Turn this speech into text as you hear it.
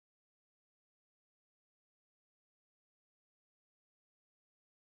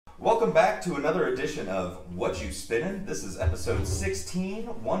Welcome back to another edition of Whatchu, Spinnin. This is episode 16,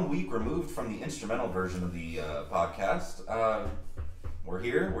 1 week removed from the instrumental version of the podcast. We're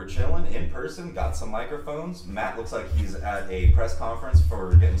here, we're chilling in person, got some microphones. Matt looks like he's at a press conference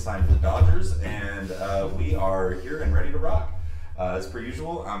for getting signed to the Dodgers, and we are here and ready to rock. As per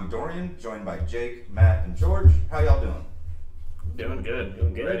usual, I'm Dorian, joined by Jake, Matt, and George. How y'all doing? Doing good.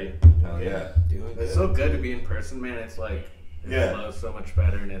 Doing good. Ready. Hell yeah. Doing good. It's so good to be in person, man. It's like, it flows so much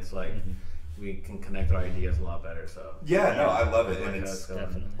better, and it's like, we can connect our ideas a lot better, so. Yeah, no, I love it, like and it's,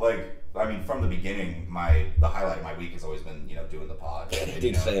 definitely. I mean, from the beginning, the highlight of my week has always been, doing the pod.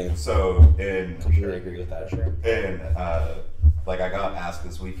 Dude, same. So, Completely agree with that. Sure. And, I got asked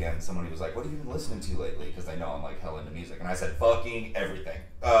this weekend, somebody was like, what have you been listening to lately? Because they know I'm, hell into music. And I said, fucking everything.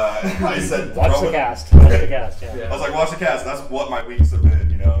 I said, watch the cast. Watch the cast, yeah. I was like, watch the cast. That's what my weeks have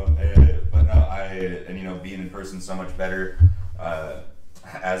been, But no, being in person so much better.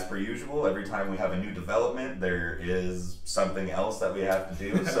 As per usual, every time we have a new development, there is something else that we have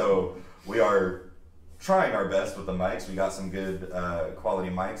to do. So we are trying our best with the mics. We got some good quality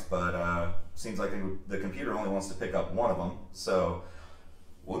mics, but seems like the computer only wants to pick up one of them. So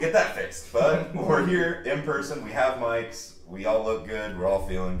we'll get that fixed. But we're here in person. We have mics. We all look good. We're all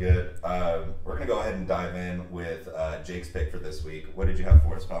feeling good. We're going to go ahead and dive in with Jake's pick for this week. What did you have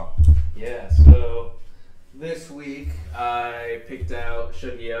for us, pal? Yeah, so this week I picked out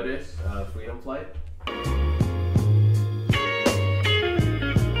Shuggie Otis, Freedom Flight.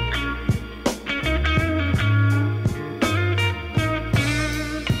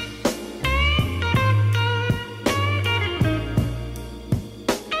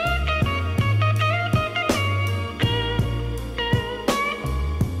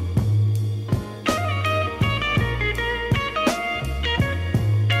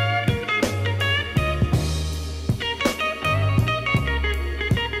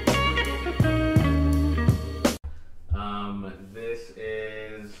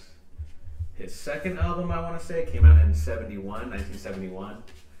 Second album, I want to say, came out in 1971.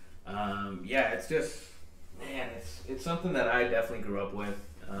 Yeah, it's just, man, it's something that I definitely grew up with,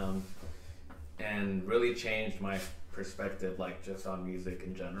 and really changed my perspective, just on music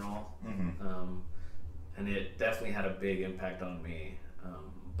in general. And it definitely had a big impact on me.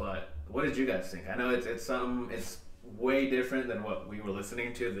 But what did you guys think? I know it's way different than what we were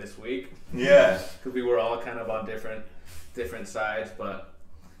listening to this week. Yeah, because we were all kind of on different sides, but.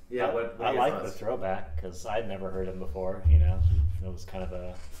 Yeah, I like the throwback because I'd never heard him before. It was kind of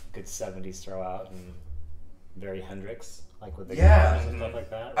a good '70s throwout and very Hendrix, with the guitars and stuff like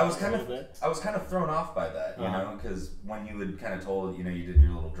that. I was kind of thrown off by that, because when you had kind of told, you did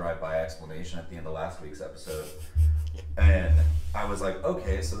your little drive-by explanation at the end of last week's episode, and I was like,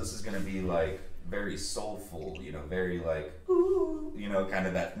 okay, so this is gonna be very soulful, very ooh, kind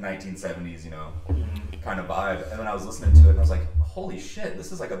of that 1970s, kind of vibe. And then I was listening to it and I was like, holy shit,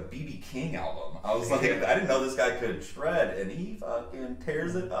 this is like a B.B. King album. I was like, I didn't know this guy could shred, and he fucking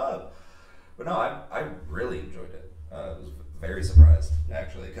tears it up. But no, I really enjoyed it. I was very surprised,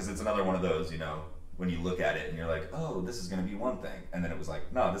 actually, because it's another one of those, when you look at it and you're like, oh, this is going to be one thing. And then it was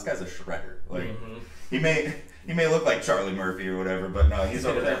like, no, this guy's a shredder. He may look like Charlie Murphy or whatever, but no, he's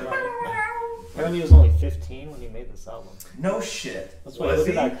over there. When he was only 15 when he made this album. No shit. That's why you look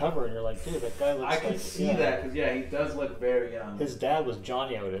at that cover and you're like, dude, that guy looks I can see that, because, he does look very young. His dad was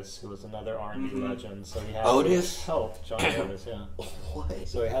Johnny Otis, who was another R&B legend. So he had Otis? help, Johnny Otis, yeah. What?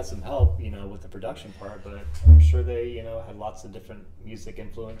 So he had some help, with the production part, but I'm sure they, had lots of different music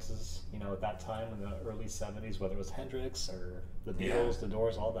influences, at that time in the early 70s, whether it was Hendrix or the Beatles, the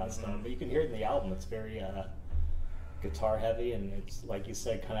Doors, all that stuff. But you can hear it in the album. It's very guitar heavy, and it's like you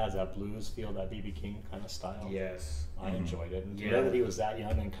said, kind of has that blues feel, that B.B. King kind of style. Yes, I enjoyed it, and to know that he was that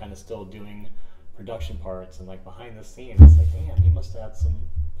young and kind of still doing production parts and behind the scenes, it's like, damn, he must have had some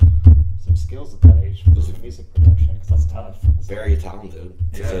skills at that age for music production, because that's tough. Very talented,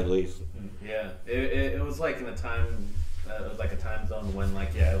 to say the least. Yeah, it was in a time, it was a time zone when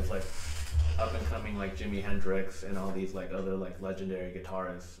it was up and coming Jimi Hendrix and all these other legendary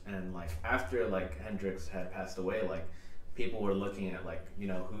guitarists, and after Hendrix had passed away, people were looking at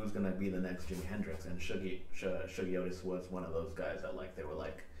who's gonna be the next Jimi Hendrix, and Shuggie Otis was one of those guys that they were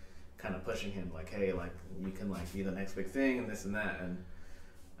kind of pushing him hey, you can be the next big thing and this and that. And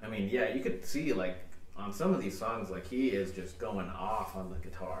I mean, yeah, you could see on some of these songs he is just going off on the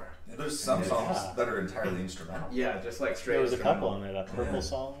guitar. Yeah, there's some songs that are entirely instrumental. Yeah, just straight. There was a couple on there. That Purple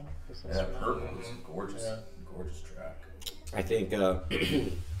song. Yeah, Purple was gorgeous. Gorgeous track. I think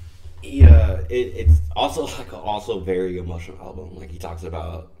it's also very emotional album. He talks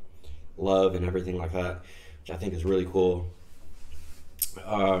about love and everything like that, which I think is really cool.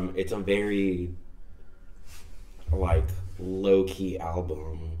 It's a very like low key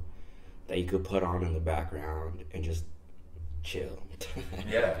album that you could put on in the background and just chill.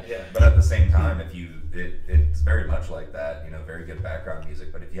 Yeah. But at the same time, it's very much like that, you know, very good background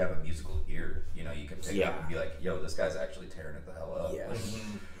music. But if you have a musical ear, you know, you can pick it up and be like, yo, this guy's actually tearing it the hell up. Yes.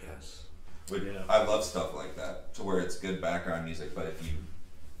 Like, Yes. I love stuff like that, to where it's good background music, but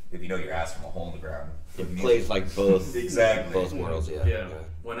if you know your ass from a hole in the ground, It plays like both Exactly. both worlds. Yeah.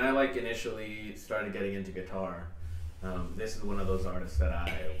 When I like initially started getting into guitar, this is one of those artists that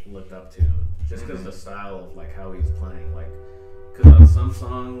I looked up to, just because the style of like how he's playing, like, because on some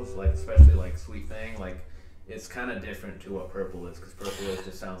songs, like especially like Sweet Thing, like it's kind of different to what Purple is, because Purple is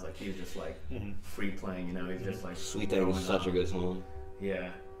just sounds like he's just like free playing, you know, he's just like Sweet Thing is such a good song. Yeah,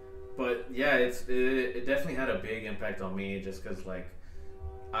 but yeah, it definitely had a big impact on me, just because like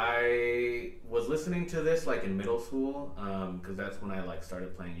I was listening to this like in middle school, because that's when I like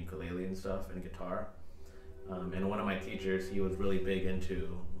started playing ukulele and stuff and guitar. And one of my teachers, he was really big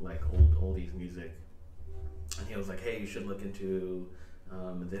into like oldies music, and he was like, "Hey, you should look into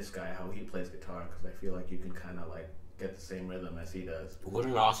this guy, how he plays guitar, because I feel like you can kind of like get the same rhythm as he does." What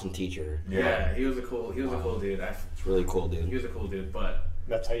an awesome teacher. Yeah, he was a cool dude. It's really cool, dude. He was a cool dude, but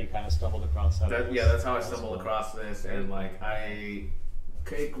That's how you kind of stumbled across that. that's how I stumbled across this, and like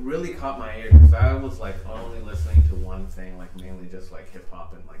it really caught my ear, because I was like only listening to one thing, like mainly just like hip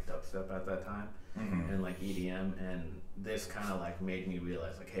hop and like dubstep at that time, and like EDM, and this kind of like made me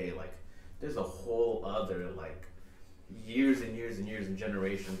realize like, hey, like there's a whole other like years and years and years and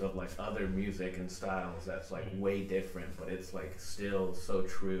generations of like other music and styles that's like way different, but it's like still so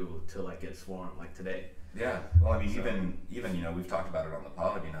true to like its form like today. Yeah. Well, I mean, even you know, we've talked about it on the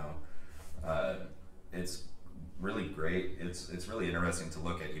pod. You know, it's really great. It's really interesting to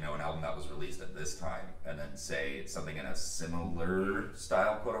look at, you know, an album that was released at this time and then say it's something in a similar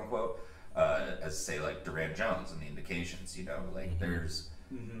style, quote unquote, as say like Duran Jones and the Indications. You know, like there's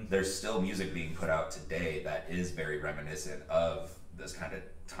still music being put out today that is very reminiscent of this kind of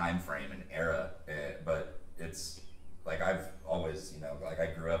time frame and era, but it's like I've always, you know, like I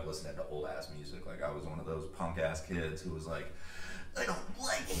grew up listening to old ass music. Like I was one of those punk ass kids who was like, I don't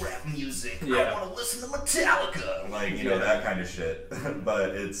like rap music. I want to listen to Metallica. Like, you know, that kind of shit.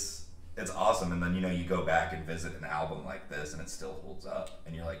 But it's awesome. And then, you know, you go back and visit an album like this and it still holds up.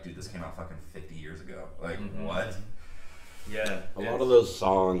 And you're like, dude, this came out fucking 50 years ago. Like, what? Yeah. A lot of those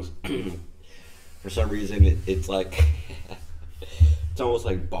songs, for some reason, it's like, it's almost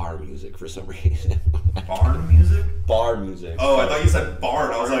like bar music for some reason. Barn music? Bar music. Oh, I thought you said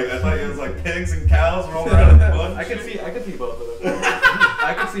barn. I thought it was like pigs and cows rolling around in the bunch. I could see both of them.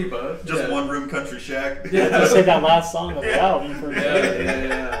 I could see both. Just one room country shack. Yeah, just say that last song of the album for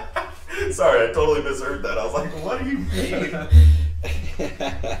Yeah. Sorry, I totally misheard that. I was like, what do you mean?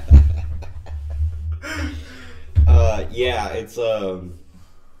 Yeah, it's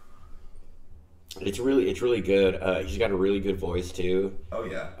really good. He's got a really good voice too. Oh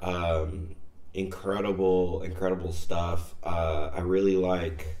yeah. Incredible stuff. I really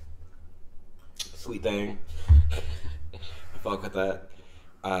like Sweet Thing. I fuck with that.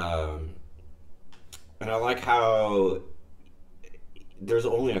 And I like how there's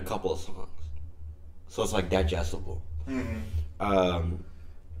only a couple of songs, so it's like digestible. And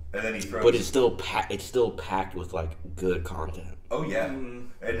then he throws. But it's still packed with like good content. Oh yeah,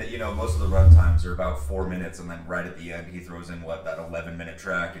 and you know, most of the run times are about 4 minutes, and then right at the end he throws in that 11-minute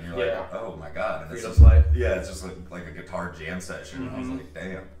track, and you're like, oh my god, and it's just it's just like a guitar jam session. And I was like,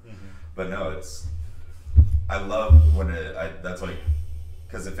 damn. But no, I love when that's like,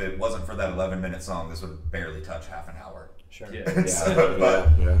 because if it wasn't for that 11-minute song, this would barely touch half an hour. Sure.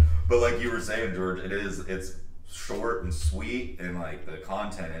 But like you were saying, George, it's short and sweet, and like the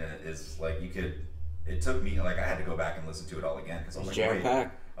content in it is like it took me, like I had to go back and listen to it all again, because I was like, wait,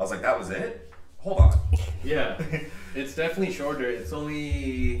 I was like, that was it? Hold on. Yeah, it's definitely shorter. It's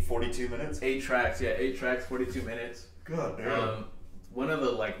only 42 minutes? 8 tracks, 8 tracks, 42 minutes. God damn. One of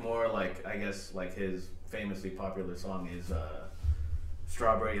the like more like, I guess like his famously popular song is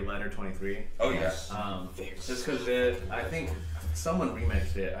Strawberry Letter 23. Oh yeah. Just because I think someone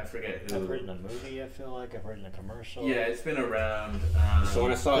remixed it. I forget who. I've heard it in a movie, I feel like. I've heard it in a commercial. Yeah, it's been around. So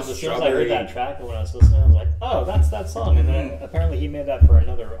when I saw the as soon as Strawberry, I heard that track, and when I was listening, I was like, oh, that's that song. And then apparently he made that for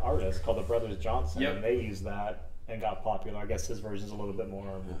another artist called the Brothers Johnson, and they used that and got popular. I guess his version's a little bit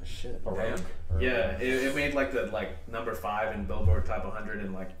more baroque. Yeah, it made like the number 5 in Billboard Top 100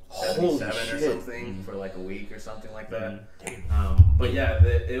 in like 77 or something for like a week or something like that. But yeah,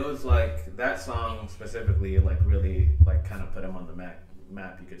 it was like that song specifically like really like kind of put him on the map,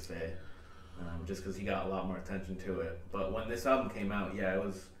 you could say. just because he got a lot more attention to it. But when this album came out, yeah, it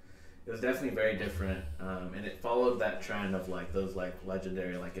was definitely very different, and it followed that trend of like those like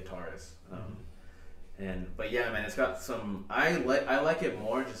legendary like guitarists. But yeah, man, it's got some. I like it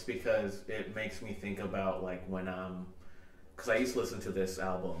more just because it makes me think about like when because I used to listen to this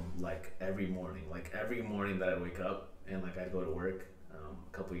album like every morning that I wake up and like I'd go to work.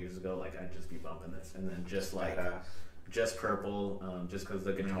 A couple years ago, like I'd just be bumping this, and then just like just Purple, just because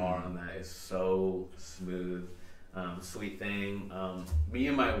the guitar on that is so smooth. Sweet Thing, Me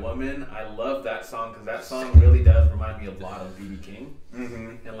and My Woman, I love that song because that song really does remind me a lot of B.B. King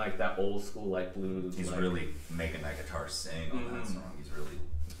and like that old school like blues. He's like, really making that guitar sing on that song. He's really,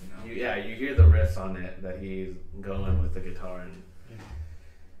 you hear the riffs on it that he's going with the guitar, and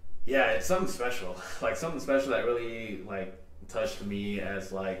yeah, it's something special. Like something special that really like touched me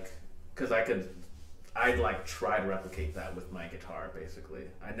as like, because I'd like try to replicate that with my guitar. Basically,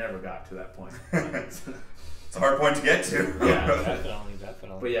 I never got to that point. It's a hard point to get to. Yeah,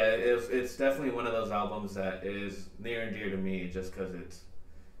 definitely. But yeah, it's definitely one of those albums that is near and dear to me, just because it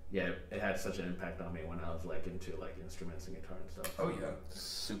had such an impact on me when I was like into like instruments and guitar and stuff. Oh yeah,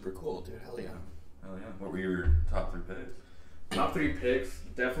 Super cool, dude. Hell yeah. hell yeah. What were your top 3 picks? Top 3 picks,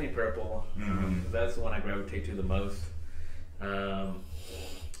 definitely Purple. That's the one I gravitate to the most.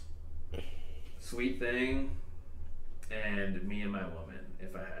 Sweet Thing and Me and My Woman,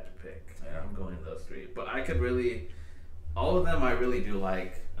 if I had to pick. Yeah. I'm going those 3. But I could really, all of them I really do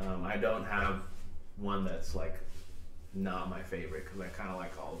like. I don't have one that's like not my favorite because I kind of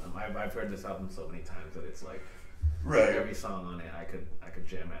like all of them. I've heard this album so many times that it's like every song on it I could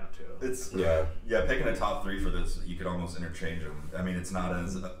jam out to. It's picking a top 3 for this, you could almost interchange them. I mean, it's not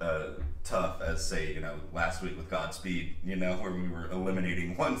as tough as say last week with Godspeed, where we were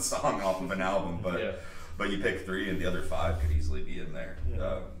eliminating one song off of an album, but you pick 3 and the other 5 could easily be in there.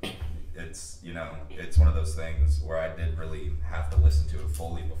 It's it's one of those things where I did really have to listen to it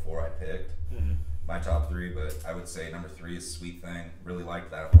fully before I picked my top 3, but I would say number 3 is Sweet Thing. Really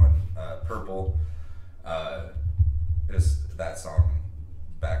liked that one. Purple, just that song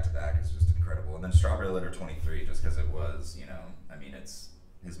back to back is just incredible. And then Strawberry Letter 23, just because it was, I mean, it's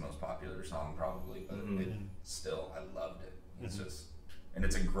his most popular song probably, but still, I loved it. It's just, and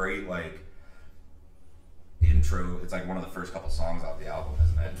it's a great like intro. It's like one of the first couple songs off the album,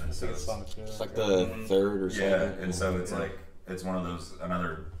 isn't it? And so it's like the third or something. Yeah, and so it's like, it's one of those,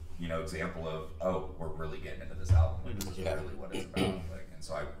 another, example of, oh, we're really getting into this album. Like, this is really what it's about. Like, and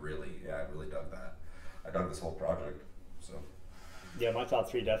so I really dug that. I dug this whole project. So. Yeah, my top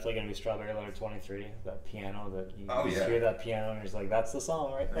 3 definitely gonna be Strawberry Letter 23. That piano that you just hear that piano and you're just like, that's the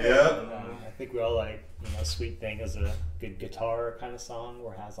song right there. Yeah. And, I think we all like, Sweet Thing is a good guitar kind of song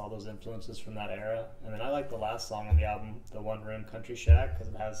where it has all those influences from that era. And then I like the last song on the album, the One Room Country Shack,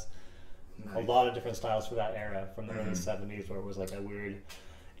 because it has a lot of different styles for that era from the early 70s, where it was like a weird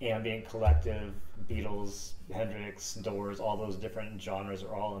ambient collective, Beatles, Hendrix, Doors, all those different genres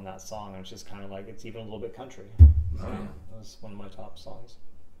are all in that song. And it's just kind of like, it's even a little bit country. So that was one of my top songs.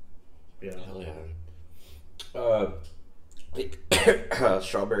 Yeah. Hell yeah.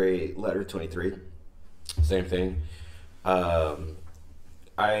 Strawberry Letter 23, same thing. So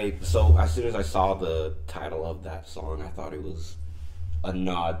as soon as I saw the title of that song, I thought it was a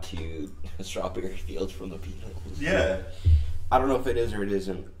nod to Strawberry Fields from the Beatles. Yeah. I don't know if it is or it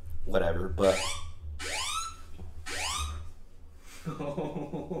isn't, whatever, but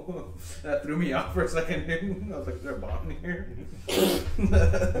that threw me off for a second. I was like, is there a bomb here?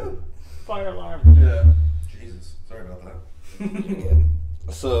 Fire alarm. Yeah. Jesus, sorry about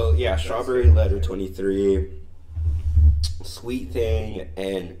that. So yeah, Strawberry Letter 23, Sweet Thing,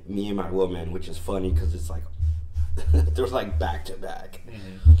 and Me and My Woman, which is funny because it's like they're like back to back,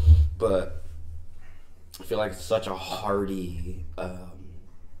 but I feel like it's such a hearty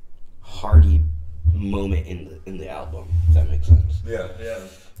moment in the album. If that makes sense. Yeah.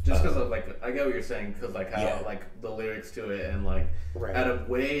 Just because of like, I get what you're saying, because like how like the lyrics to it and like at a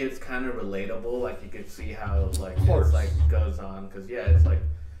way it's kind of relatable. Like you could see how like it's like goes on, because it's like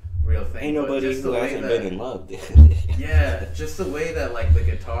real thing. Ain't nobody who hasn't been in love. Yeah, just the way that like the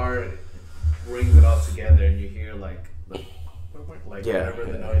guitar brings it all together, and you hear like whatever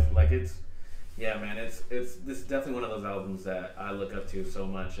the noise, like it's man, it's this is definitely one of those albums that I look up to so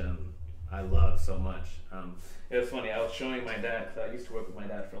much and I love so much. It was funny, I was showing my dad, because I used to work with my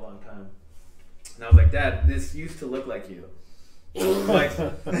dad for a long time, and I was like, Dad, this used to look like you. Like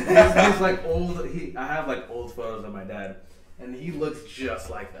he's like old. I have like old photos of my dad, and he looks just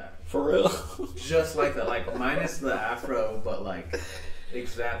like that. For real? Just like that, like minus the afro, but like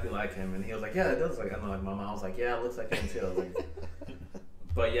exactly like him. And he was like, yeah, it does. Like, I'm like, my mom was like, yeah, it looks like him too. I was like,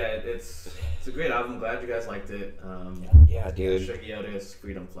 but yeah, it's It's a great album. Glad you guys liked it. Yeah, dude. Shuggie Otis,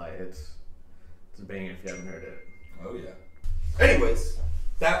 Freedom Flight. It's a banger if you haven't heard it. Oh yeah. Anyways,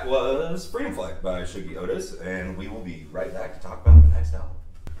 that was Freedom Flight by Shuggie Otis, and we will be right back to talk about the next album.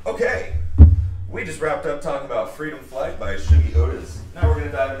 Okay, we just wrapped up talking about Freedom Flight by Shuggie Otis. Now we're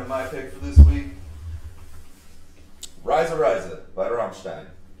gonna dive into my pick for this week. Reise by Rammstein.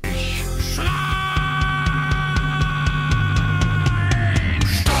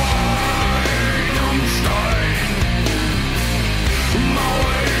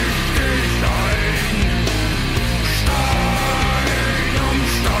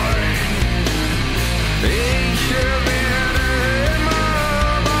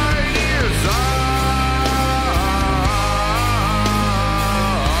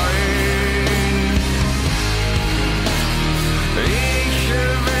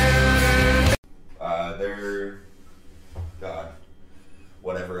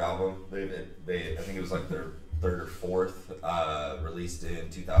 I think it was like their third or fourth, released in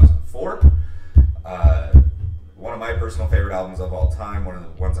 2004. One of my personal favorite albums of all time. One of the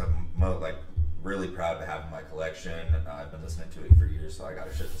ones I'm really proud to have in my collection. I've been listening to it for years, so I got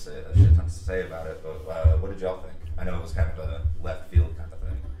a shit ton to say about it. But what did y'all think? I know it was kind of a left field kind of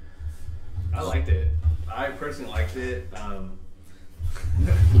thing. I liked it. I personally liked it.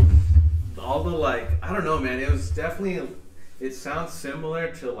 All the I don't know, man. It was definitely. It sounds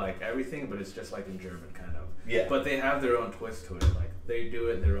similar to everything, but it's just in German kind of. Yeah. But they have their own twist to it. They do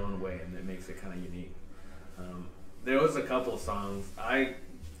it their own way, and it makes it kind of unique. There was a couple songs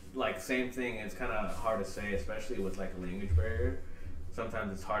same thing. It's kind of hard to say, especially with a language barrier.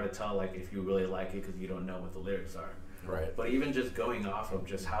 Sometimes it's hard to tell if you really like it because you don't know what the lyrics are. Right. But even just going off of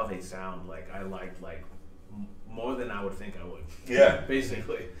just how they sound, I liked more than I would think I would. Yeah.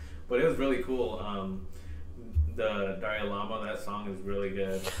 Basically. But it was really cool. The Dalai Lama, that song is really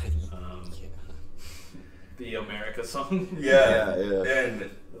good. The America song. Yeah. And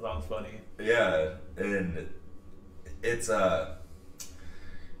the song's funny. Yeah, and it's the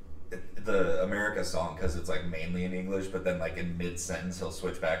America song because it's mainly in English, but then in mid-sentence he'll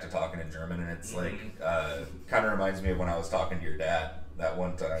switch back to talking in German, and it's kind of reminds me of when I was talking to your dad that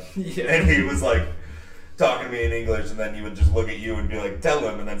one time. Yeah. And he was talking to me in English, and then he would just look at you and be like, tell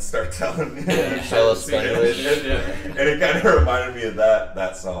him, and then start telling me. Tell us Spanish. And it kind of reminded me of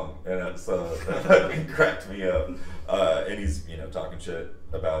that song, and so that fucking cracked me up. And he's talking shit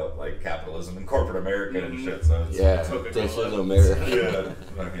about capitalism and corporate America and shit. So it's, this is America. Yeah,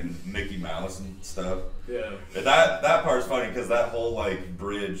 fucking Mickey Mouse and stuff. Yeah, and that part's funny because that whole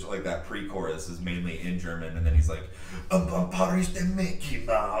bridge, that pre-chorus is mainly in German, and then he's like, Paris de Mickey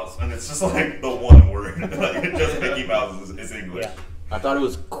Mouse, and it's just the one word, just Mickey Mouse is English. Yeah. I thought it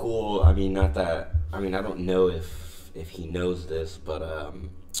was cool. I mean, I don't know if he knows this, but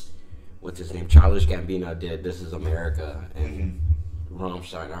what's his name? Childish Gambino did "This Is America," and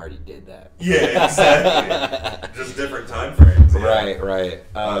Rammstein already did that. Yeah, exactly. Just different time frames. Yeah. Right.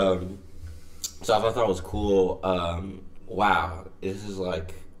 So I thought that was cool. Wow, this is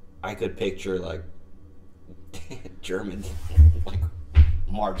I could picture Germans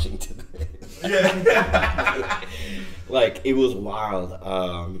marching to this. Yeah. It was wild.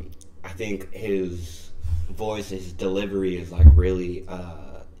 I think his voice, his delivery is really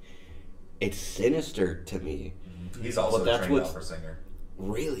it's sinister to me. He's also a trained opera singer.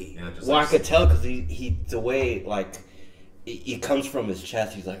 Really? Yeah, well, I could tell because he the way it comes from his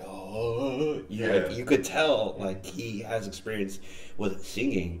chest. He's oh, yeah. You could tell he has experience with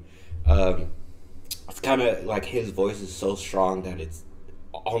singing. It's kind of his voice is so strong that it's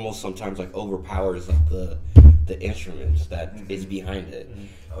almost sometimes overpowers the instruments that is behind it,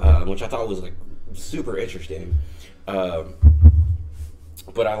 which I thought was super interesting.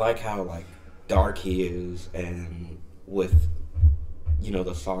 But I like how dark he is, and with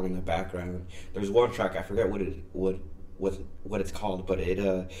the song in the background. There's one track, I forget what it's called, but it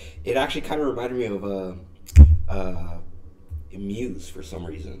actually kind of reminded me of Muse for some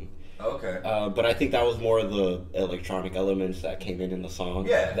reason. Okay. But I think that was more of the electronic elements that came in the song.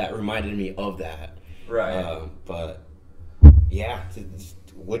 Yeah. That reminded me of that. Right. But yeah,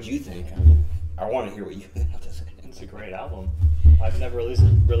 what do you think? I want to hear what you have to say. It's a great album. I've never really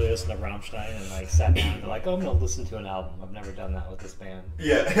listened to Rammstein and sat down and I'm gonna listen to an album. I've never done that with this band.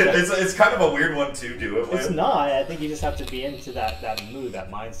 Yeah, it's kind of a weird one to do it with. It's not. I think you just have to be into that mood,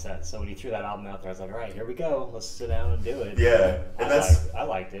 that mindset. So when you threw that album out there, I was all right, here we go. Let's sit down and do it. Yeah, and I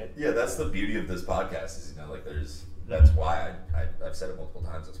liked it. Yeah, that's the beauty of this podcast is that's why I've said it multiple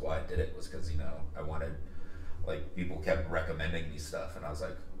times. That's why I did it, was because I wanted people kept recommending me stuff, and I was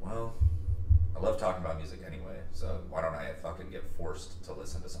like, well, I love talking about music anyway, so why don't I fucking get forced to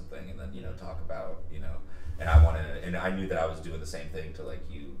listen to something and then, you know, talk about, you know, and I knew that I was doing the same thing to like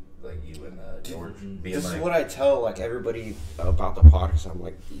you and George. This is what I tell like everybody about the podcast. I'm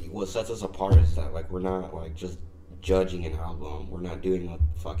like, what sets us apart is that like we're not like just judging an album. We're not doing a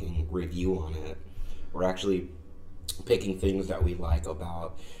fucking review on it. We're actually picking things that we like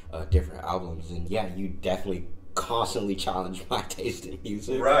about different albums. And yeah, you definitely constantly challenge my taste in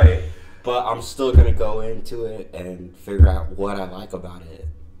music. Right. But I'm still gonna go into it and figure out what I like about it.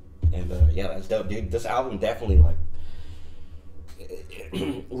 And yeah, that's dope, dude. This album definitely like.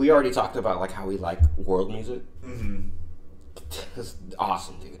 We already talked about like how we like world music. Mm-hmm. It's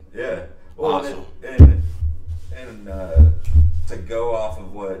awesome, dude. Yeah. Well, awesome. And to go off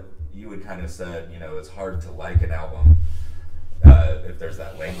of what you had kind of said, you know, it's hard to like an album if there's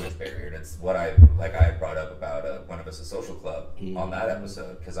that language barrier. And it's what I brought up about One of Us a Social Club on that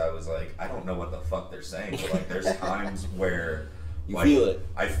episode, because I was like, I don't know what the fuck they're saying, but like there's times where you like, feel it.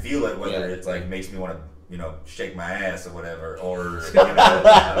 I feel it, whether it's like makes me want to, you know, shake my ass or whatever, or you know,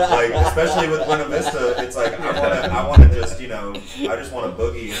 like especially with Buena Vista, it's like I want to just, you know, I just want to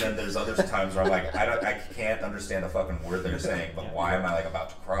boogie, and then there's other times where I'm like, I can't understand a fucking word they're saying, but why am I like about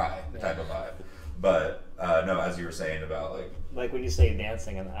to cry type of vibe. But no, as you were saying about like when you say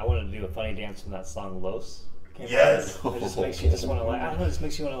dancing, and I wanted to do a funny dance from that song Los. Yes, it just makes you just want to like, I don't know, it just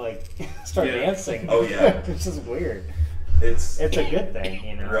makes you want to like start dancing. Oh yeah, it's just weird. It's a good thing,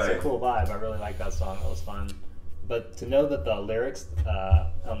 you know. Right. It's a cool vibe. I really like that song. It was fun. But to know that the lyrics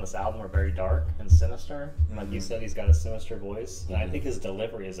on this album are very dark and sinister, like you said, he's got a sinister voice, and I think his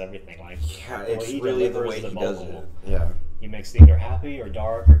delivery is everything. Like, yeah, it's really the way he does it. Yeah, he makes it either happy or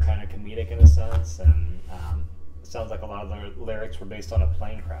dark or kind of comedic in a sense, and it sounds like a lot of the lyrics were based on a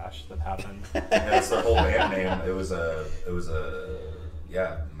plane crash that happened. Yeah, it's their whole band name. It was a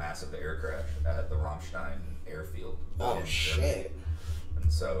massive air crash at the Rammstein airfield. Oh shit!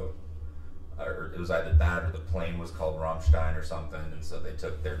 And so, or it was either that or the plane was called Rammstein or something, and so they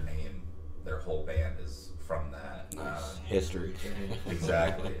took their name. Their whole band is from that. Nice. History.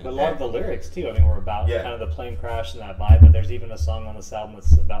 Exactly. But a lot of the lyrics too, I mean, were about kind of the plane crash and that vibe. But there's even a song on this album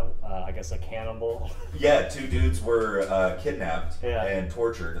that's about, I guess, a cannibal. Yeah, two dudes were kidnapped and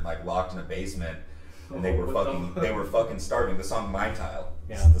tortured and like locked in a basement, and they were fucking starving. The song "Mind Tile."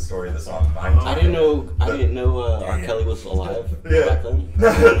 Yeah. This is the story of the song "Mind Tile." I didn't know R. Kelly was alive back then.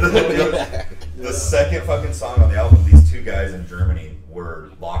 The second fucking song on the album, these two guys in Germany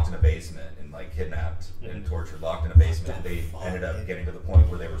were locked in a basement and like kidnapped and tortured, locked in a basement. They ended up getting to the point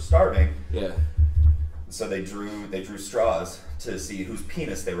where they were starving. Yeah. So they drew straws to see whose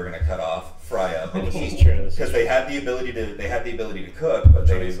penis they were going to cut off, fry up, and eat. Because they had the ability to cook, but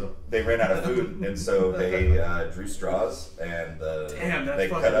they ran out of food, and so they drew straws and they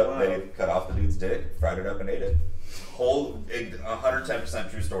cut off the dude's dick, fried it up, and ate it. Whole 110%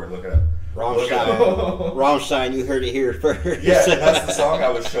 true story. Look it up. Rammstein, you heard it here first. Yeah, and that's the song I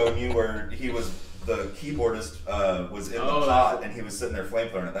was showing you where the keyboardist was in the pot and he was sitting there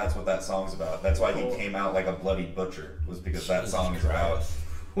flamethrowing it. That's what that song's about. That's why he came out like a bloody butcher, was because that song is about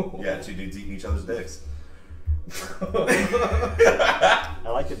two dudes eating each other's dicks. I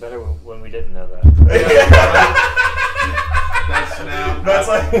liked it better when we didn't know that.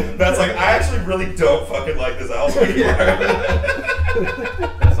 That's like I actually really don't fucking like this album anymore.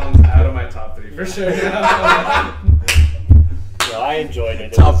 That song's out of my top 3 for sure. No, I enjoyed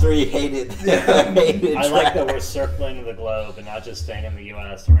it. Top 3 hated. I like that we're circling the globe and not just staying in the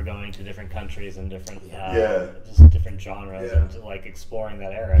U.S. and we're going to different countries and different, just different genres and like exploring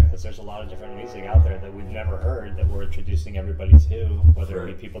that era, because there's a lot of different music out there that we've never heard that we're introducing everybody to, whether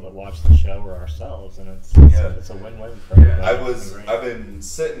it be people that watch the show or ourselves, and it's a win-win for everybody. I've been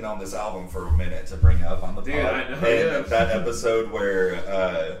sitting on this album for a minute to bring up on the pod, and that episode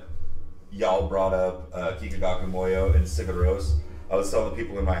where y'all brought up Kikagaku Moyo and Sigaros. I was telling the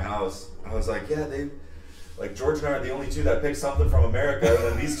people in my house, I was like, George and I are the only two that picked something from America, and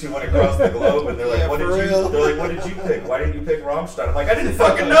then these two went across the globe, and they're like, what did you pick? Why didn't you pick Rammstein? I'm like, I didn't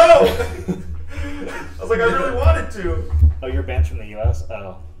fucking know! I was like, I really wanted to. Oh, you're banned from the U.S.?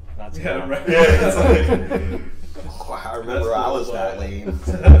 Oh, that's cool. Right. Yeah, it's like... I remember I was that lame.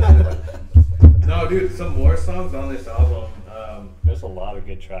 No, dude, some more songs on this album. There's a lot of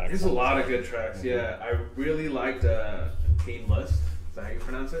good tracks. There's a lot of good tracks, yeah. I really liked Keen Lust. Is that how you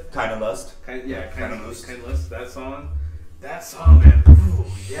pronounce it? Kind of Lust. Kind of Lust. That song, man. Ooh,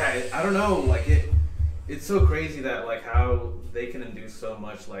 yeah, I don't know. Like it's so crazy that like how they can induce so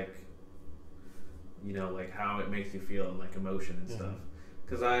much like, you know, like how it makes you feel and like emotion and stuff.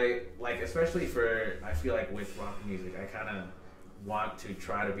 Because I like, especially I feel like with rock music, I kind of want to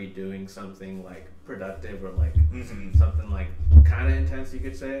try to be doing something like productive or like Mm-hmm. something like kind of intense, you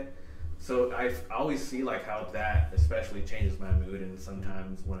could say. So I always see like how that especially changes my mood, and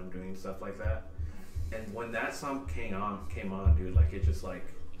sometimes when I'm doing stuff like that. And when that song came on, dude, like it just like,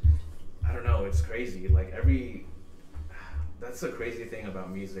 I don't know, it's crazy. Like that's the crazy thing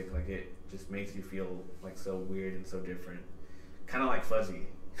about music. Like it just makes you feel like so weird and so different, kind of like fuzzy.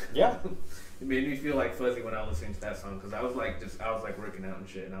 Yeah. It made me feel like fuzzy when I was listening to that song, because I was like working out and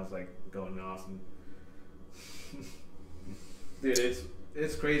shit, and I was like going off and dude,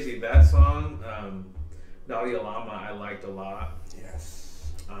 it's crazy. That song, Dalai Lama, I liked a lot.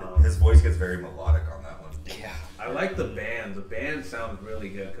 Yes. His voice gets very melodic on that one. Yeah. I like the band. The band sounds really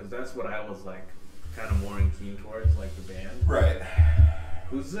good, because that's what I was like kind of more in keen towards, like the band. Right.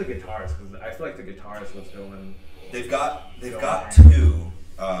 Who's the guitarist? Because I feel like the guitarist was going. They've got two.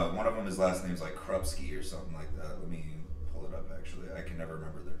 One of them, his last name's like Krupski or something like that. Let me pull it up. Actually, I can never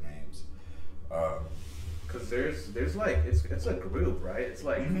remember their names. Because there's like it's a group, right? It's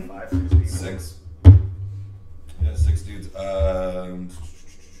like Mhm. 5-6 people. 6. Yeah, 6 dudes.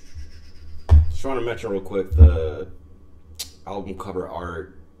 Just want to mention real quick the album cover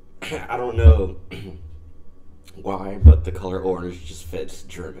art. I don't know why, but the color orange just fits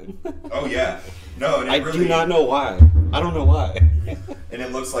German. Oh yeah, no, and it I really, do not know why. I don't know why. And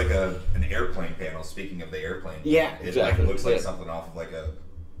it looks like an airplane panel. Speaking of the airplane, Yeah, it exactly. looks like Yeah. something off of like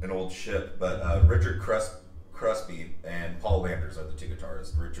an old ship. But Richard Crusby and Paul Landers are the two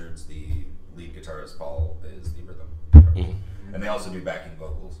guitarists. Richard's the lead guitarist. Paul is the rhythm guitarist. Mhm. And they also do backing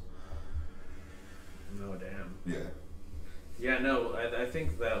vocals. No damn. Yeah. Yeah, no, I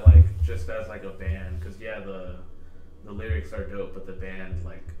think that like just as like a band, because yeah, the lyrics are dope, but the band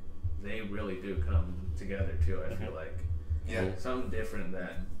like they really do come together too. I feel like Yeah. something different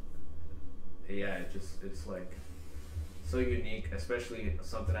that it's like so unique, especially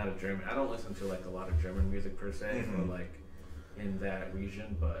something out of Germany. I don't listen to like a lot of German music per se, Mhm. or like in that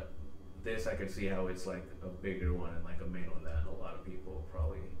region, but this I could see how it's like a bigger one and like a main one that a lot of people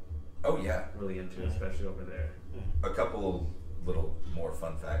probably Oh yeah. really into, especially over there. A couple little more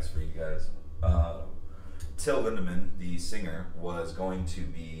fun facts for you guys. Till Lindemann, the singer, was going to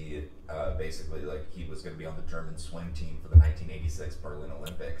be basically like he was going to be on the German swim team for the 1986 Berlin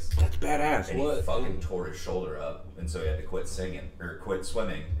Olympics. That's badass. And What? he fucking tore his shoulder up, and so he had to quit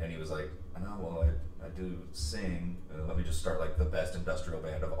swimming. And he was like, "Oh well, I do sing. Let me just start like the best industrial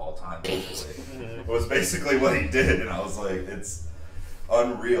band of all time." Basically, it was basically what he did, and I was like, it's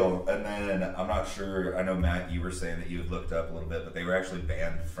unreal. And then I'm not sure. I know Matt, you were saying that you had looked up a little bit, but they were actually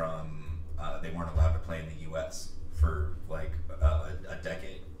banned from. They weren't allowed to play in the U.S. for like a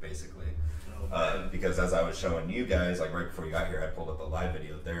decade, basically. Because as I was showing you guys, like right before you got here, I pulled up the live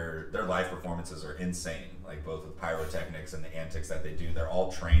video. Their live performances are insane, like both with pyrotechnics and the antics that they do. They're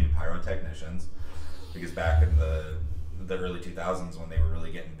all trained pyrotechnicians, because back in the early 2000s when they were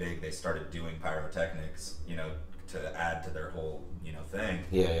really getting big, they started doing pyrotechnics, to add to their whole, thing.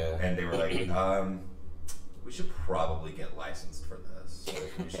 Yeah. And they were like, we should probably get licensed for this.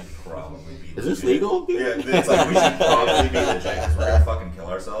 Like, we should probably be Is this legit. legal? Yeah, it's like we should probably be legit because we're gonna fucking kill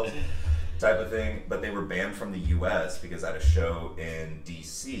ourselves, type of thing. But they were banned from the U.S. because at a show in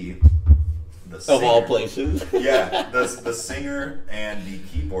D.C., the singer, Of all places. yeah, the singer and the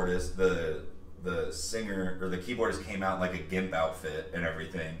keyboardist, the singer or the keyboardist came out in like a gimp outfit and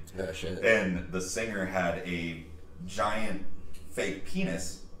everything. Oh, shit. And the singer had a giant fake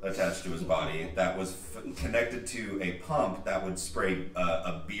penis attached to his body that was connected to a pump that would spray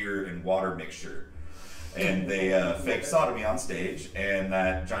a beer and water mixture. And they faked sodomy on stage, and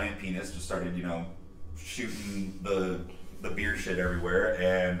that giant penis just started, shooting the beer shit everywhere.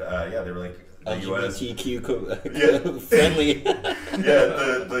 And yeah, they were like the US. LGBTQ friendly.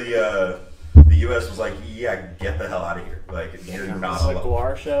 Yeah, the U.S. was like, yeah, get the hell out of here. Like, you're not It's like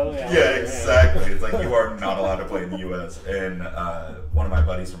allowed. Guar show. Yeah, exactly. It's like you are not allowed to play in the U.S. And one of my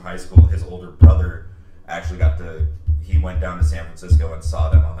buddies from high school, his older brother, actually he went down to San Francisco and saw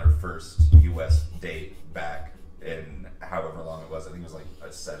them on their first U.S. date back in however long it was. I think it was like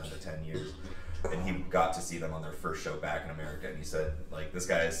 7 to 10 years. And he got to see them on their first show back in America. And he said, like, this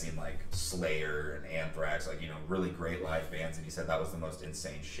guy has seen like Slayer and Anthrax, like, really great live bands. And he said that was the most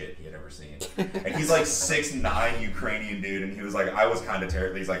insane shit he had ever seen. And he's like 6'9" Ukrainian dude. And he was like, I was kind of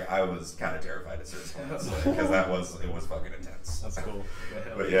terrified. He's like, I was kind of terrified at certain points because it was fucking intense. That's cool.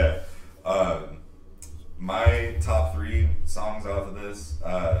 But yeah, my top 3 songs off of this.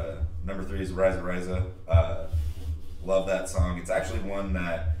 Number 3 is Reise. Love that song. It's actually one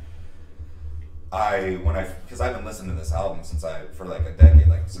that because I've been listening to this album for like a decade,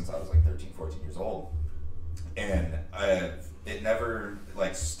 like since I was like 13, 14 years old. And it never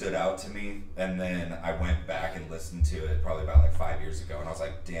like stood out to me, and then I went back and listened to it probably about like 5 years ago, and I was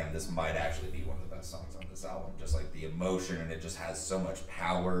like, damn, this might actually be one of the best songs on this album. Just like the emotion, and it just has so much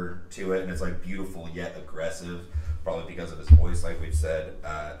power to it, and it's like beautiful yet aggressive, probably because of his voice, like we've said.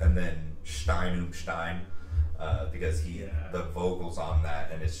 And then Stein, because the vocals on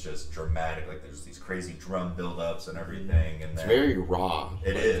that, and it's just dramatic. Like there's these crazy drum build-ups and everything, and it's very raw.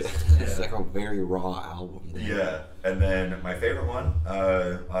 It is. It's like a very raw album. Yeah, and then my favorite one,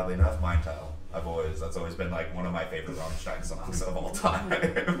 oddly enough, Mind Tile. That's always been like one of my favorite Rammstein songs of all time.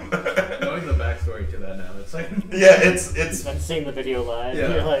 Knowing the backstory to that now, it's like yeah, it's I've seen the video live.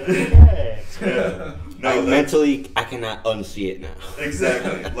 Yeah. You're like, hey. yeah. I cannot unsee it now.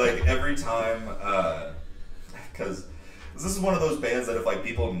 Exactly. Like every time, because this is one of those bands that if like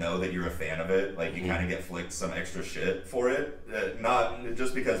people know that you're a fan of it, like you kind of get flicked some extra shit for it. Not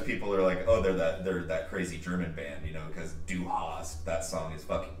just because people are like, oh, they're that crazy German band, you know, because D.A.I.S.Y, that song is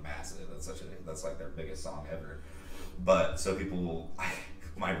fucking massive. That's like their biggest song ever. But so people,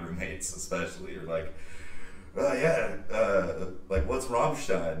 my roommates especially, are like, like what's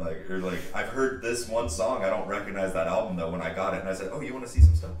Rammstein? Like, or like, I've heard this one song, I don't recognize that album though when I got it, and I said, oh, you want to see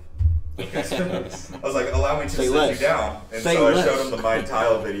some stuff? I was like, allow me to sit you down. And so I showed them the Mind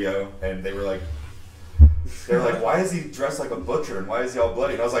Tile video, and they were like, why is he dressed like a butcher, and why is he all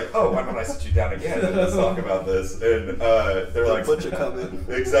bloody? And I was like, oh, why don't I sit you down again and let's talk about this? And they're like, butcher coming.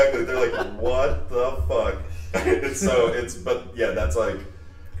 Exactly. They're like, what the fuck? But yeah, that's like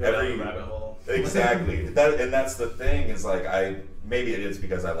every rabbit hole. Exactly. That's the thing is like maybe it is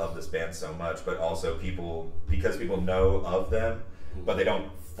because I love this band so much, but also because people know of them, but they don't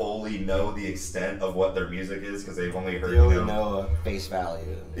fully know the extent of what their music is because they've only heard. They only know face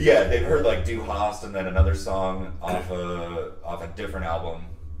value. Yeah, they've heard like D.A.I.S.Y and then another song off a different album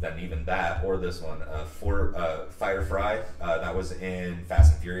than even that, or this one, Fire Fry. That was in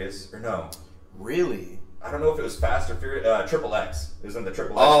Fast and Furious, or no? Really? I don't know if it was Fast or Furious. Triple X. It was in the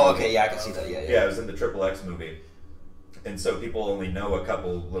Triple X. Oh, movie. okay, yeah, I can see that. Yeah. Yeah, it was in the Triple X movie. And so people only know a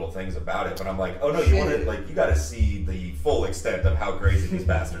couple little things about it, but I'm like, oh no, you want to you got to see the full extent of how crazy these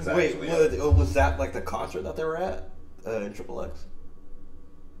bastards actually are. Was that like the concert that they were at in Triple X?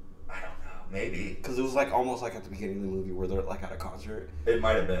 I don't know, maybe because it was like almost like at the beginning of the movie where they're like at a concert. It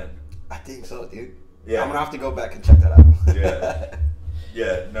might have been. I think so, dude. Yeah, I'm gonna have to go back and check that out.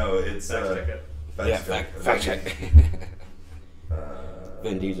 yeah. No, it's check it. Fact check.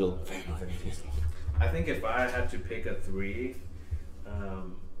 Vin Diesel. I think if I had to pick a 3,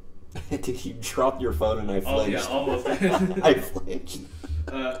 did you drop your phone and I flinched? Oh yeah, almost. I flinched.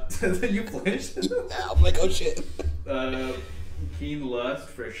 You flinched? I'm like, oh shit. Keen Lust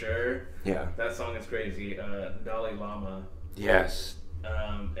for sure. Yeah. That song is crazy. Dalai Lama. Yes.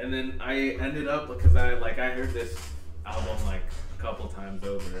 And then I ended up because I heard this album like a couple times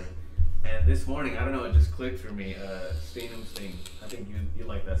over. And this morning, I don't know, it just clicked for me. Spinnin. I think you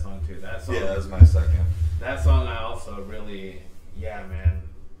like that song too. That song. Yeah, that was my second. That song I also really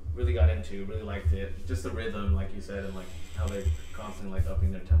got into. Really liked it. Just the rhythm, like you said, and like how they're constantly like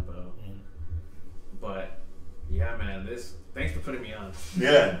upping their tempo. Mm-hmm. But yeah, man, thanks for putting me on.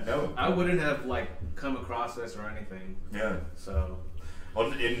 Yeah, no. I wouldn't have like come across this or anything. Yeah. So.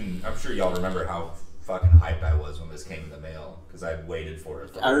 Well, I'm sure y'all remember how fucking hyped I was when this came in the mail because I waited for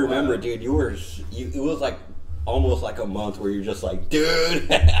it. I remember, dude. It was like almost like a month where you're just like,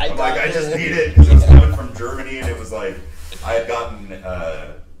 dude. I just need it because it was coming from Germany, and it was like I had gotten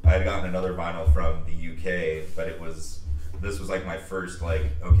another vinyl from the UK, but this was like my first like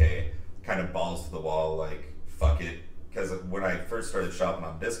kind of balls to the wall, like fuck it, because when I first started shopping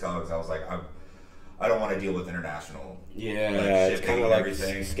on Discogs, I was like I don't want to deal with international. Yeah, like, it's kind of like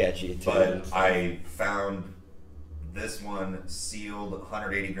everything. sketchy too. But I found this one sealed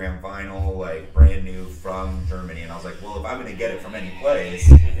 180 gram vinyl, like brand new from Germany, and I was like, well, if I'm gonna get it from any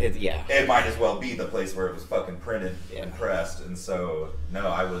place, it might as well be the place where it was fucking printed and pressed. And so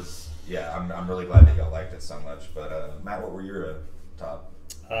I'm really glad that y'all liked it so much. But Matt, what were your top?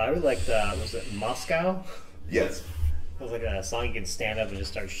 I really liked was it Moscow? Yes. It was like a song you could stand up and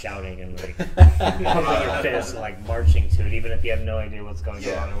just start shouting and like pumping your fist and like marching to it, even if you have no idea what's going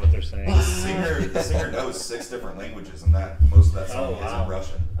on or what they're saying. The singer knows 6 different languages, and most of that song is in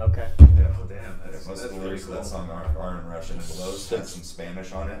Russian. Okay. Yeah. Oh damn, Most of the lyrics of that song are in Russian. And Los has some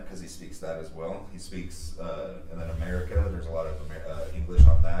Spanish on it because he speaks that as well. He speaks, and then America. There's a lot of English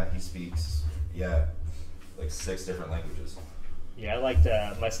on that. He speaks, like 6 different languages. Yeah, I liked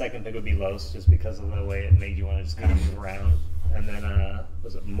my second pick would be Los, just because of the way it made you want to just kind of move around. And then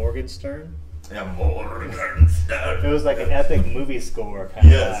was it Morgenstern? Yeah, Morgenstern. It was like an epic movie score kind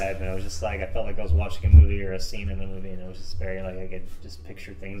of Yes. vibe, and it was just like I felt like I was watching a movie or a scene in the movie, and it was just very like I could just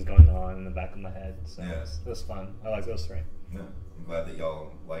picture things going on in the back of my head. So it was fun. I like those three. Yeah, I'm glad that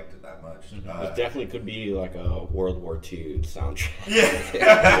y'all liked it that much. It definitely could be like a World War II soundtrack.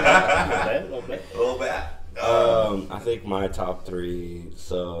 Yeah, a little bit. a little bit. I think my top three.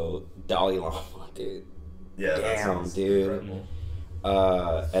 So Dalai Lama, dude. Yeah, Damn, dude. incredible.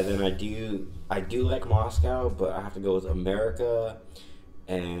 And then I do like Moscow, but I have to go with America,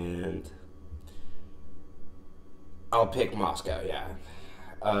 and I'll pick Moscow. Yeah.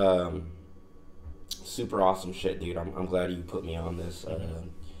 Super awesome shit, dude. I'm glad you put me on this.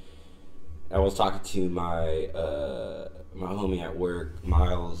 I was talking to my my homie at work,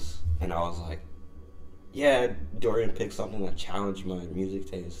 Miles, and I was like, "Yeah, Dorian picked something that challenged my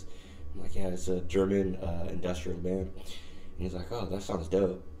music taste." I'm like, "Yeah, it's a German industrial band." And he's like, "Oh, that sounds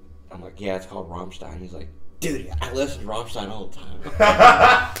dope." I'm like, "Yeah, it's called Rammstein." He's like, "Dude, I listen to Rammstein all the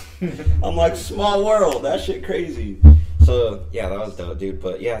time." I'm like, "Small world, that shit crazy." So yeah, that was dope, dude.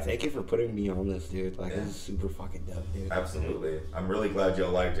 But yeah, thank you for putting me on this, dude. Like, this is super fucking dope, dude. Absolutely. I'm really glad y'all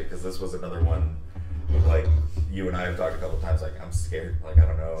liked it because this was another one. Like you and I have talked a couple times. Like I'm scared. Like I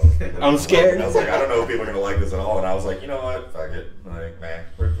don't know. I'm scared. I was like, I don't know if people are gonna like this at all. And I was like, you know what? Fuck it. Like man,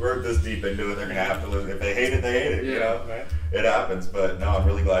 we're this deep into it. They're gonna have to listen. If they hate it, they hate it. You know, right. It happens. But no, I'm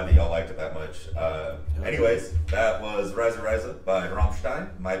really glad that y'all liked it that much. Anyways, that was Reise by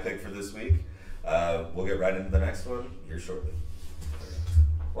Rammstein. My pick for this week. We'll get right into the next one here shortly.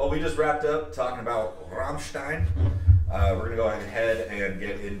 Well, we just wrapped up talking about Rammstein. We're going to go ahead and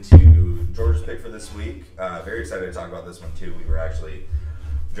get into George's pick for this week. Very excited to talk about this one, too. We were actually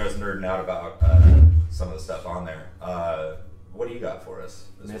just nerding out about some of the stuff on there. What do you got for us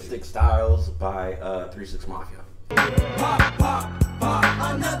this Mystic week? Stylez by 3-6 Mafia. Pop, pop,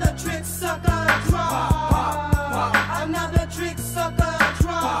 pop, another trick sucker drop. Pop, pop, another trick sucker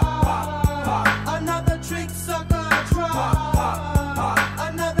drop. Pop, pop, another trick sucker drop. Pop,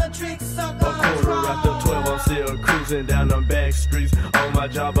 pop, another trick sucker drop. Quarter after 12, I'm still cruising down the back streets. On my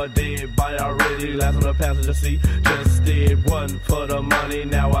job, I did buy already. Last on the passenger seat, just did one for the money.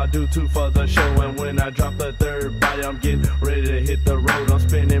 Now I do two for the show. And when I drop the third body, I'm getting ready to hit the road. I'm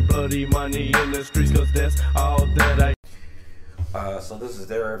spending bloody money in the streets, cause that's all that I. So this is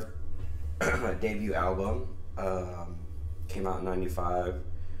their debut album. Came out in '95.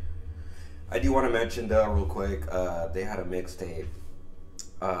 I do want to mention though, real quick, they had a mixtape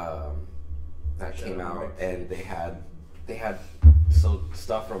that came out, and they had so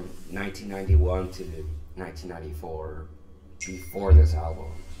stuff from 1991 to 1994 before this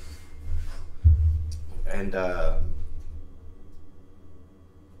album, and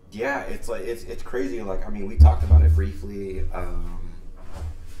yeah, it's like it's crazy. Like, I mean, we talked about it briefly.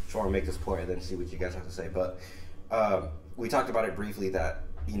 Just want to make this point and then see what you guys have to say. But we talked about it briefly that,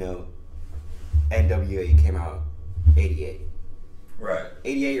 you know, NWA came out 88. Right.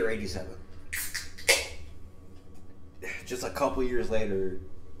 88 or 87. Just a couple years later,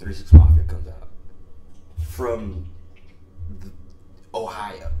 3-6 Mafia comes out. From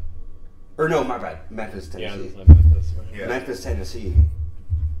Ohio. Or no, my bad. Memphis, Yeah, Tennessee. like Memphis, right? Yeah. Memphis, Tennessee.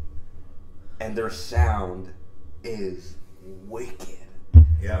 And their sound is wicked.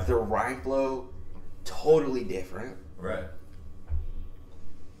 Yeah. Their rhyme flow, totally different. Right.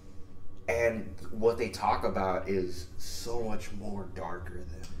 And what they talk about is so much more darker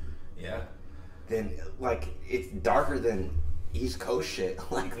Yeah. than like, it's darker than East Coast shit.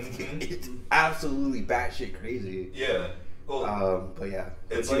 Like, Mhm. it's absolutely batshit crazy. Yeah. Well, But yeah,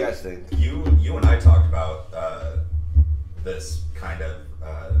 what it's do you like guys think? You and I talked about this kind of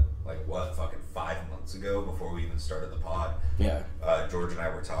like what fucking 5 months ago before we even started the pod. Yeah, George and I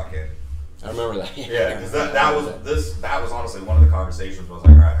were talking. I remember that. Yeah, because that was honestly one of the conversations. Was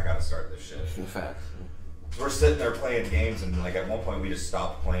like, all right, I got to start this shit. In fact, We're sitting there playing games, and like at one point we just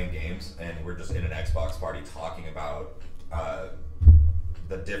stopped playing games, and we're just in an Xbox party talking about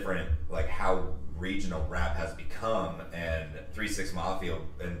the different, like how regional rap has become, and 3-6 Mafia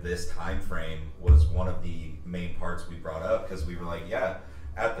in this time frame was one of the main parts we brought up, because we were like, yeah,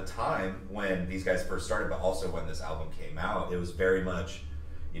 at the time when these guys first started, but also when this album came out, it was very much,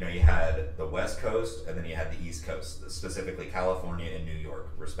 you know, you had the West Coast and then you had the East Coast, specifically California and New York,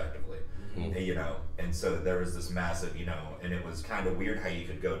 respectively. Mm-hmm. You know, and so there was this massive, you know, and it was kind of weird how you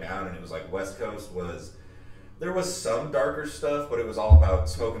could go down, and it was like West Coast was, there was some darker stuff, but it was all about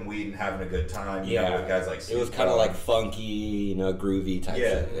smoking weed and having a good time. You know, with guys like it was kind of like funky, you know, groovy type yeah.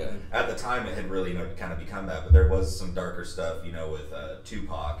 shit. Yeah. At the time, it had really, you know, kind of become that, but there was some darker stuff, you know, with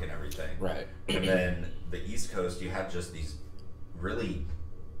Tupac and everything. Right. And then the East Coast, you had just these really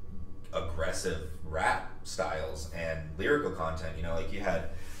aggressive rap styles and lyrical content. You know, like you had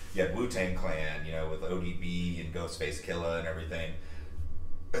Wu-Tang Clan, you know, with ODB and Ghostface Killah and everything,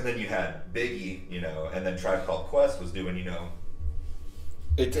 and then you had Biggie, you know, and then Tribe Called Quest was doing, you know.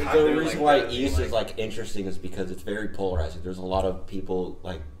 The reason why East is like interesting is because it's very polarizing. There's a lot of people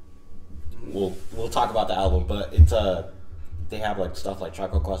like we'll talk about the album, but it's they have like stuff like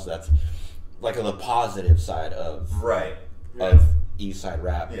Tribe Called Quest that's like on the positive side of East Side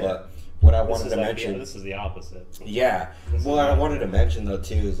rap. Yeah. But what I wanted to mention, this is the opposite. Yeah. What I wanted to mention though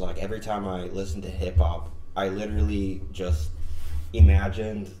too is like every time I listen to hip hop, I literally just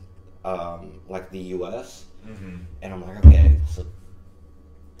imagined like the U.S. And I'm like, okay, so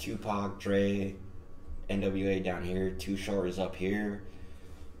Tupac, Dre, NWA down here, Too Short is up here,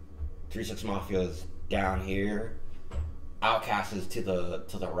 3 6 Mafia is down here, Outkast is to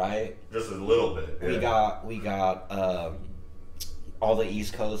the right, just a little bit. Yeah. We got all the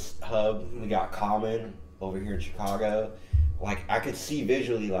East Coast hub. We got Common over here in Chicago. Like I could see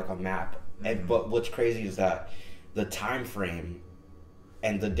visually like a map, and but what's crazy is that the time frame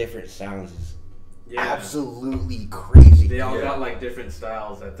and the different sounds is absolutely crazy. They all got like different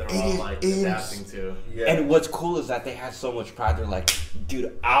styles that they're all like adapting to. Yeah. And what's cool is that they have so much pride. They're like,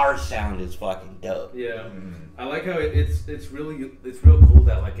 dude, our sound is fucking dope. Yeah, I like how it's real cool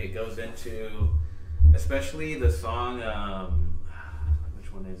that like it goes into, especially the song.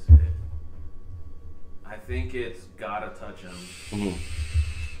 Which one is it? I think it's Gotta Touch Him.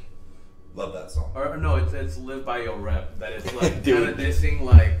 Love that song. Or no, it's Live By Your Rep. That it's like kind of dissing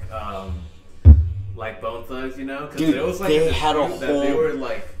like Bone Thugs, you know? Because it was like they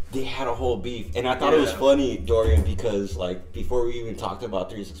had a whole beef, and I thought it was funny, Dorian, because like before we even talked about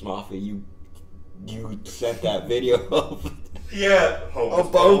 3 6 Mafia, you sent that video of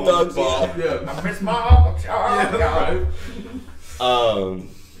Bone Thugs. I miss my Charlie.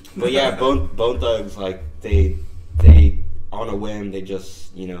 But yeah, Bone Thugs, like they on a whim, they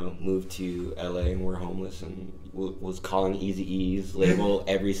just, you know, moved to LA and were homeless and was calling Eazy-E's label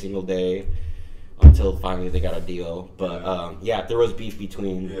every single day until finally they got a deal. But there was beef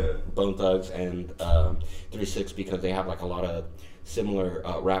between Bone Thugs and 3 6 because they have like a lot of similar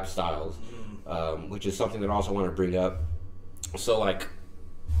rap styles, which is something that I also want to bring up. So like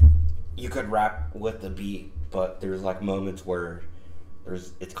you could rap with the beat, but there's like moments where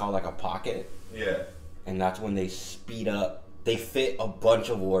it's called like a pocket. Yeah. And that's when they speed up. They fit a bunch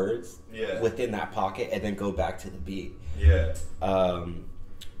of words within that pocket and then go back to the beat. Yeah.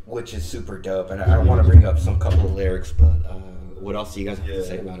 Which is super dope. And I want to bring up some couple of lyrics, but what else do you guys have to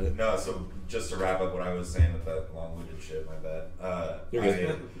say about it? No, so just to wrap up what I was saying with that long-winded shit, my bad. You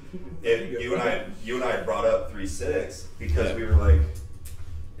and I brought up 3 6 because we were like,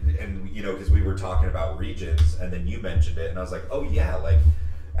 and you know, because we were talking about regions, and then you mentioned it, and I was like, oh yeah, like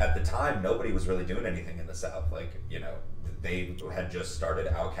at the time nobody was really doing anything in the South. Like, you know, they had just started.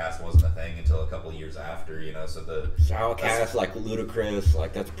 Outkast wasn't a thing until a couple of years after, you know. So Outkast, like Ludacris,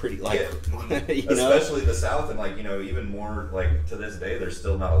 like that's pretty, like especially the South, and like, you know, even more like to this day, there's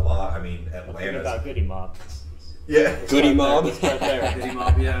still not a lot. I mean, Atlanta's about Goody Mob. Yeah, Goody Mob. It's right there. Goody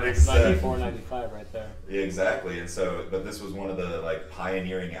Mob, yeah. Exactly. 94, 95 right there. Yeah, exactly. And so, but this was one of the like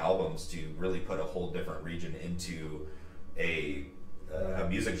pioneering albums to really put a whole different region into a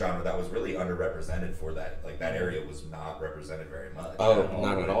music genre that was really underrepresented for that. Like that area was not represented very much. Oh,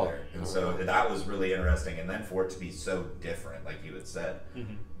 not at all. And so that was really interesting. And then for it to be so different, like you had said,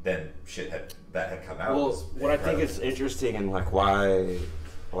 then shit that had come out. Well, what I think is interesting and like why,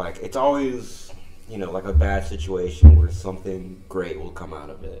 like it's always, you know, like a bad situation where something great will come out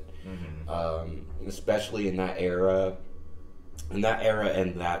of it. Especially in that era. In that era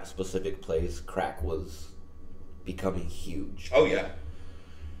and that specific place, crack was becoming huge. Oh yeah.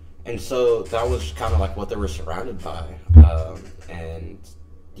 And so that was kind of like what they were surrounded by. And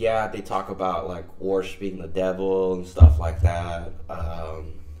yeah, they talk about like worshiping the devil and stuff like that.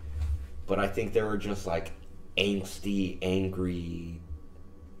 But I think they were just like angsty, angry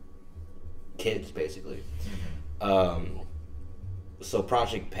kids, basically. So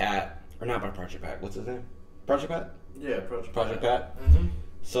Project Pat, or not by Project Pat, what's his name? Project Pat? Yeah, Project Pat.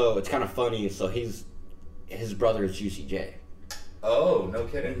 So it's kind of funny. So his brother is Juicy J. Oh, no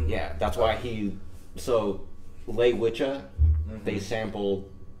kidding. Yeah, that's why so Lay Whatchu, they sampled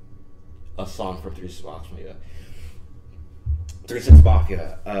a song from 3 6 Mafia. 3 6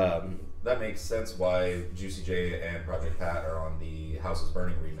 Mafia. That makes sense why Juicy J and Project Pat are on the House is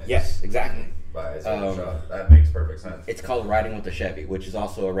Burning remix. Yes, exactly. By Shot. That makes perfect sense. It's called Riding with the Chevy, which is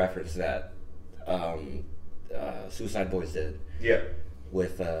also a reference that Suicide Boys did. Yeah.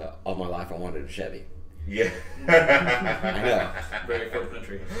 With All My Life I Wanted a Chevy. Yeah. I know. Very cool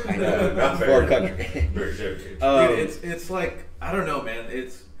country. I know. Not Foreign very- country. Very different. Dude, it's like I don't know, man.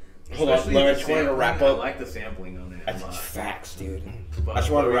 It's Hold on, especially let me the just want to sampling, wrap I up. like the sampling on it a That's lot. facts, dude. But I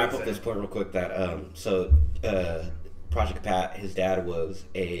just want to what were wrap you up this saying? point real quick. That Project Pat, his dad was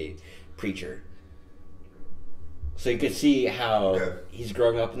a preacher, so you could see how Okay. he's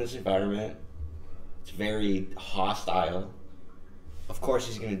growing up in this environment. It's very hostile. Of course,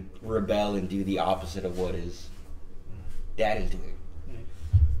 he's going to rebel and do the opposite of what his dad is doing.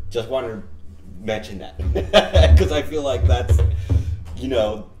 Just wanted to mention that because I feel like that's, you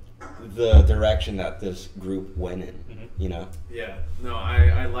know, the direction that this group went in. You know. Yeah, no,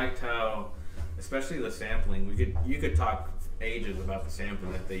 I liked how, especially the sampling. You could talk ages about the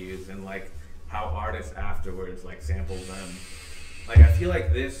sampling that they use and like how artists afterwards like sample them. Like I feel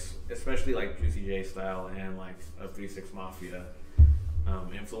like this, especially like Juicy J style and like a 3-6 Mafia,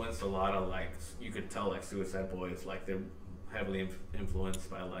 influenced a lot of like you could tell like Suicide Boys like they're heavily influenced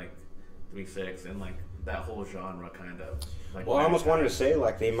by like 3-6 and like that whole genre kind of. Like, Well, I almost wanted to say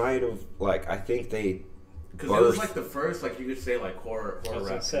like they might have like I think they. because it was like the first like you could say like horror I was rap.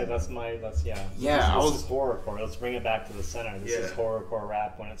 gonna say that's Yeah, This is horrorcore. Let's bring it back to the center. This is Yeah. horrorcore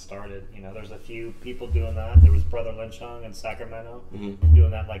rap when it started. You know, there's a few people doing that. There was Brother Lynchung in Sacramento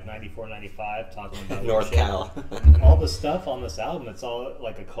doing that like 94, 95, talking about North shit. Cal. All the stuff on this album, it's all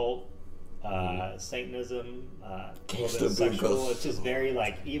like occult, Satanism, a little Gangsta bit sexual. Boogles. It's just very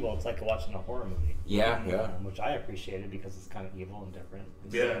like evil. It's like watching a horror movie. Yeah. Which I appreciated because it's kind of evil and different.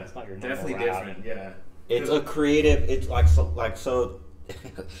 Yeah, it's not your normal definitely rap. different. Yeah, It's a creative. It's like so.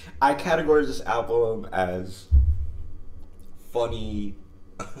 I categorize this album as funny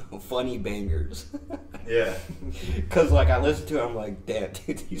bangers. Yeah. Cause like I listen to it, I'm like, damn,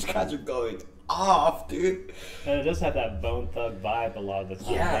 dude, these guys are going off, dude. And it does have that Bone Thug vibe a lot of the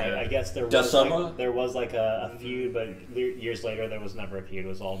time. Yeah. Right? I guess there Does was like a feud, but years later there was never a feud. It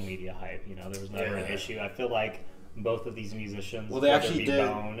was all media hype. You know, there was never an Yeah. issue. I feel like both of these musicians, Well, they whether it actually be did.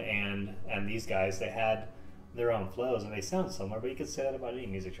 Bone and these guys, they had their own flows and they sound similar. But you could say that about any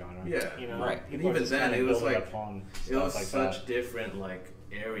music genre. Yeah. you know, Right. People And are even just then, kinda it was building like- upon it stuff was like such that. different like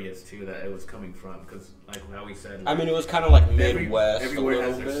areas too that it was coming from because like how we said. I mean, it was kind of like every- Midwest everywhere a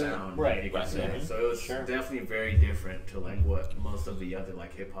has little their bit. sound, Right, You could right. say. Mhm. So it was Sure. definitely very different to like what most of the other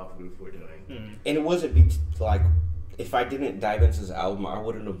like hip hop groups were doing. Mhm. And it wasn't like if I didn't dive into this album, I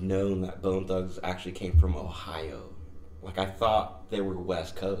wouldn't have known that Bone Thugs actually came from Ohio. Like I thought they were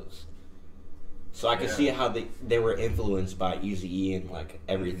West Coast. So I could Yeah. see how they were influenced by Eazy-E and like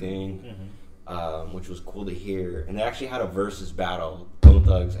everything, which was cool to hear. And they actually had a versus battle, Bone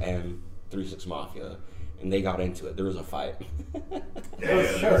Thugs and 3-6 Mafia, and they got into it. There was a fight. Yeah,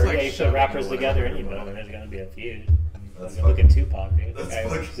 Sure, it was, like, yeah, you put shoving rappers or together, whatever, and you know whatever. there's gonna be a feud. That's Look at Tupac, dude. that's Guy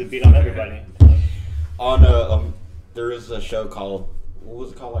fucking- used to beat on everybody. On there is a show called what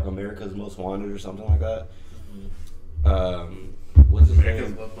was it called, like America's Most Wanted or something like that. What's his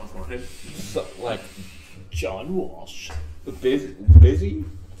America's name? Most Wanted. So, like John Walsh. busy.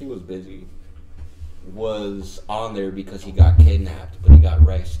 I think it was Busy. Was on there because he got kidnapped, but he got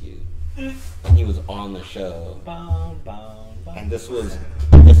rescued, and he was on the show. Bum, bum, bum. And this was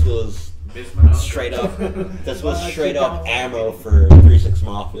Bismarck. straight up. This was straight up ammo for 3-6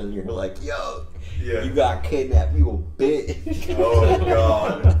 Mafia, and you're like, yo, Yeah. you got kidnapped, you a bitch. Oh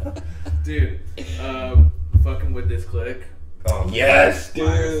god. Dude, fucking with this click. Oh Yes,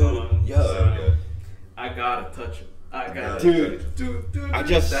 Fire dude. song. Yo. So good. I gotta touch it. I gotta Dude. touch it. Dude. I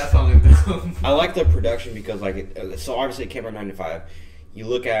just- that song is dumb. I like the production because, like, so obviously it came out 95. You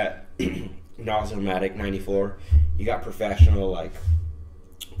look at Nozomatic 94, you got professional, like,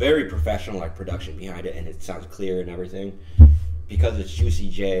 very professional, like, production behind it, and it sounds clear and everything. Because it's Juicy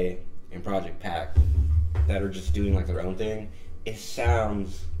J and Project Pack that are just doing, like, their own thing, it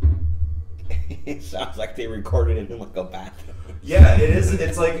sounds like they recorded it in, like, a bathroom. Yeah, it is.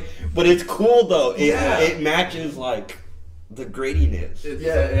 It's like But it's cool, though. Yeah. It matches, like, the gradiness. It's,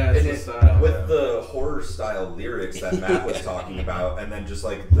 yeah, it's and the it, style. with the horror style lyrics that Matt was talking about, and then just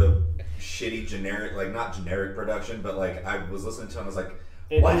like the shitty generic, like not generic production, but like I was listening to it, and I was like,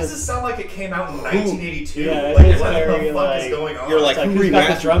 It why is- does this sound like it came out in 1982? Yeah, it like is what very, the fuck like- is going on? You're like, It's like, who who's got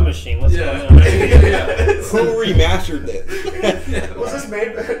the remastered- drum machine? What's Yeah. going on? Who remastered this? was this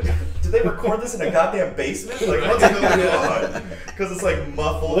made? Did they record this in a goddamn basement? Like what's going on? Because it's like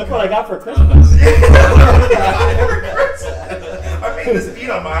muffled. Look what I got for Christmas. I made this beat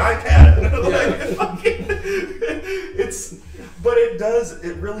on my iPad. Like, fucking, it's But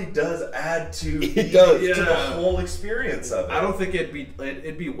it really does add to to the whole experience of it. I don't think it'd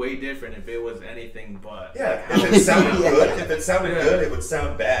be way different if it was anything but. Yeah, if it sounded good, good, it would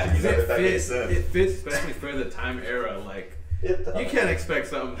sound bad. You know, if that makes sense. It fits, especially for the time era. Like, you can't expect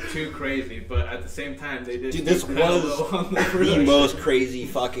something too crazy, but at the same time, they did. Dude, this was the most crazy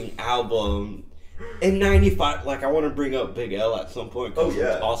fucking album. In 95, like, I want to bring up Big L at some point, because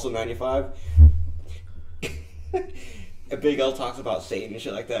it's also 95. And Big L talks about Satan and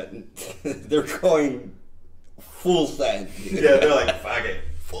shit like that, and they're going full send. Yeah, they're like, fuck it.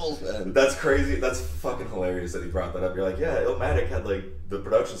 Full send. That's crazy. That's fucking hilarious that he brought that up. You're like, yeah, Illmatic had, like, the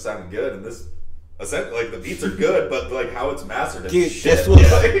production sounded good, and this, like, the beats are good, but, like, how it's mastered is dude, shit.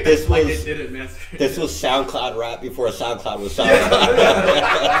 This like it didn't master. This was SoundCloud rap before SoundCloud was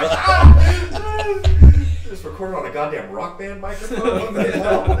SoundCloud. Just recorded on a goddamn Rock Band microphone. What the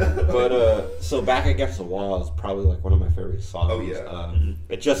hell? But so Back Against the Wall is probably like one of my favorite songs. Oh yeah.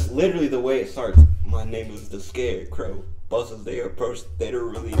 It just literally the way it starts. My name is the Scarecrow. Bosses they approach, they don't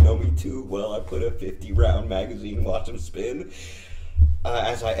really know me too well. I put a 50-round magazine, watch them spin.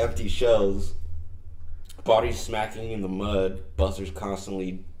 As I empty shells, bodies smacking in the mud. Buzzers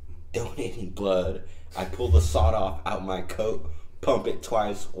constantly donating blood. I pull the sawed off out my coat. Pump it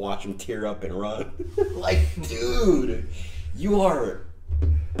twice, watch him tear up and run. Like, dude, you are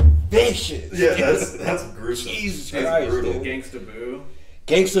vicious. Yeah, that's gruesome. Jesus that's Christ, brutal. dude. Gangsta Boo.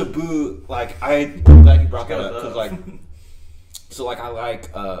 Gangsta Boo, like, I'm glad you brought that up, because, like, so, like, I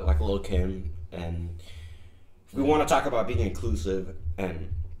like Lil' Kim, and we want to talk about being inclusive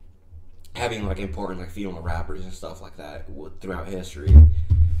and having, like, important, like, female rappers and stuff like that throughout history.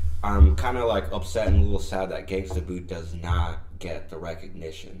 I'm kind of, like, upset and a little sad that Gangsta Boo does not get the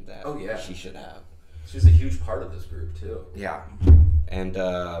recognition that she should have. She's a huge part of this group, too. Yeah. And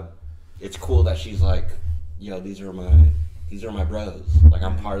it's cool that she's like, yo, these are my bros. Like,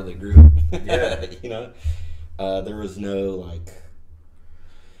 I'm part of the group. Yeah. You know? There was no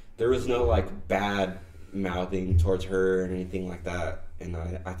bad mouthing towards her or anything like that. And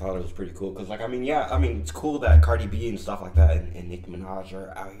I thought it was pretty cool. Because, like, it's cool that Cardi B and stuff like that and Nicki Minaj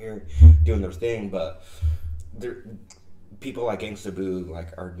are out here doing their thing. But people like Gangsta Boo,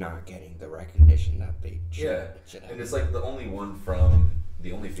 like, are not getting the recognition that they should have. And it's, like, the only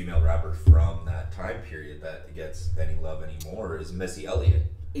female rapper from that time period that gets any love anymore is Missy Elliott.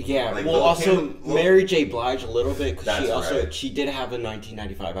 Yeah, like, well, also Mary J. Blige a little bit, because she did have a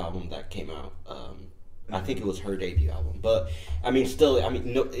 1995 album that came out. I think it was her debut album, but no,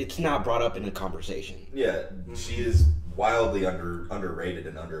 it's not brought up in the conversation. Yeah, she is wildly underrated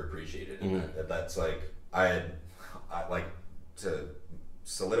and underappreciated. And that's like I like to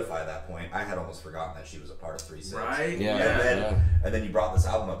solidify that point. I had almost forgotten that she was a part of 3-6. Right? Yeah. And then you brought this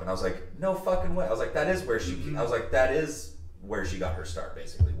album up, and I was like, no fucking way. I was like, that is where she. I was like, that is where she got her start.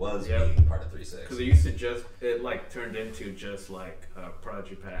 Basically, was being part of 3-6. Because it used to it like turned into just like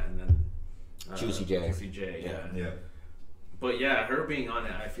Prodigy Pat and then. Juicy J. Yeah. But yeah, her being on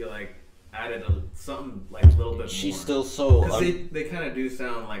it, I feel like added something like a little bit She's more. still so. Because they kind of do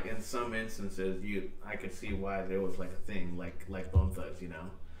sound like in some instances I could see why there was like a thing like Bone Thugs, you know.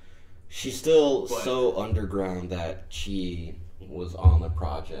 She's still so underground that she was on the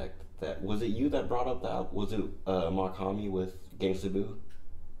project. That was it. You that brought up that? Was it Markami with Gangsta Boo?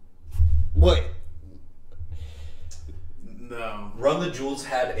 What? No. Run the Jewels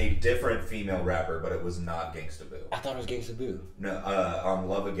had a different female rapper, but it was not Gangsta Boo. I thought it was Gangsta Boo. No, on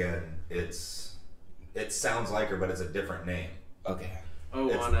Love Again, it sounds like her, but it's a different name. Okay.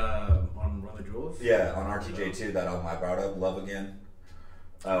 Oh, on Run the Jewels? Yeah, on RTJ too. That album I brought up, Love Again.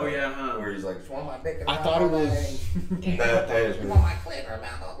 Where he's like, I thought it was. You want my flavor,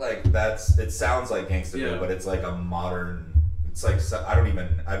 man? Like it sounds like Gangsta Boo, but it's like a modern. It's like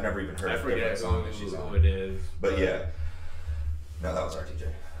I've never even heard. I forget song that she's on. who it is. But yeah. No, that was RTJ.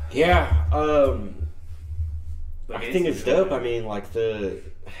 Yeah, I think it's dope. I mean, like the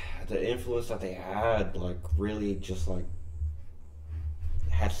influence that they had, like really just like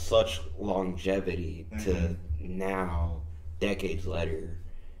had such longevity to now, decades later.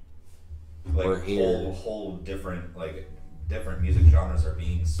 Like we're here. whole different music genres are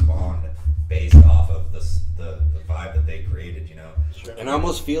being spawned based off of the vibe that they created, you know. Sure. And I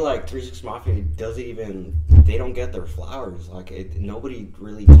almost feel like 3-6 Mafia they don't get their flowers. Like nobody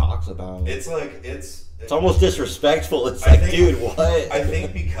really talks about. It's like it's almost disrespectful. It's dude, what? I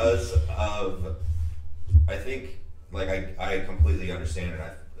think because of I completely understand and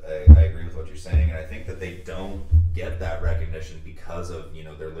I agree with what you're saying, and I think that they don't get that recognition because of, you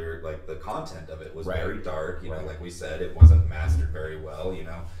know, their lyric, like the content of it was very dark, you know, like we said, it wasn't mastered very well, you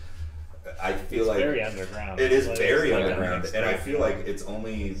know. I feel It's like very underground. it is Like, very it's like underground, a and I feel like it's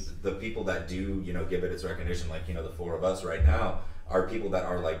only the people that do, give it its recognition, like, the four of us right now, are people that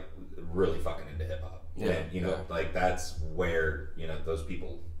are, like, really fucking into hip-hop. Yeah, And, like, that's where, those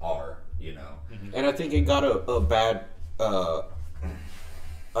people are, And I think it got a bad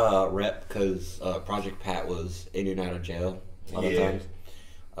rep because Project Pat was in and out of jail a lot of times.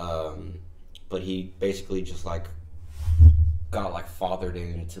 But he basically just, like, got, like, fathered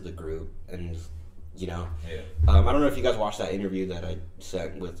into the group and, I don't know if you guys watched that interview that I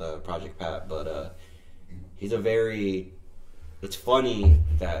sent with Project Pat, but he's it's funny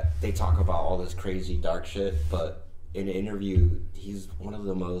that they talk about all this crazy dark shit, but in an interview, he's one of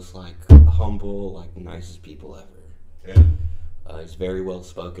the most, like, humble, like, nicest people ever. Yeah. He's very well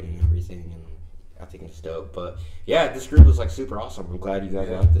spoken and everything, and I think it's dope. But yeah, this group was, like, super awesome. I'm glad you guys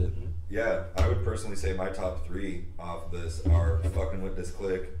liked it. Yeah, I would personally say my top 3 off of this are Fucking With This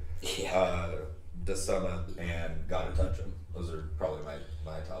Click, D.A.I.S.Y, and Gotta Touch 'Em. Those are probably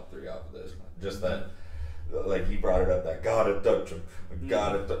my top 3 off of this. Just that, like, you brought it up, that Gotta Touch 'Em,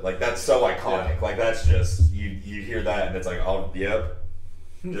 like, that's so iconic. Like, that's just, you hear that and it's like, oh, yep,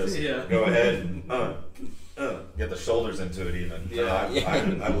 just go ahead and get the shoulders into it even.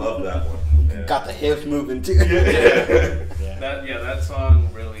 I love that one. Yeah. Got the hips moving too. That song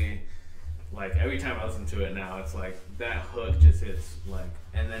really, like, every time I listen to it now, it's like that hook just hits, like,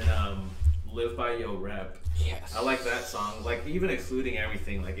 and then Live By Your Rep. Yes. I like that song. Like, even excluding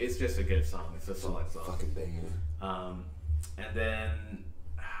everything, like, it's just a good song. It's a solid song. Fucking banger. And then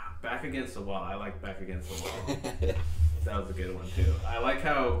Back Against the Wall. I like Back Against the Wall. That was a good one too. I like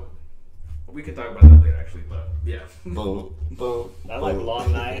how we could talk about that later, actually, but yeah. Boom, boom. I like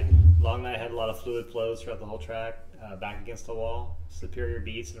Long Night. Long Night had a lot of fluid flows throughout the whole track. Back Against the Wall, superior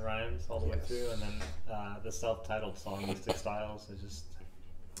beats and rhymes all the way through, and then the self-titled song, Mystic Stylez, it just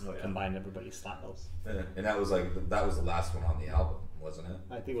combined everybody's styles. And that was the last one on the album, wasn't it?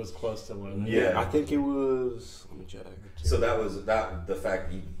 I think it was close to one of them. Yeah. I think it was. Let me check. So the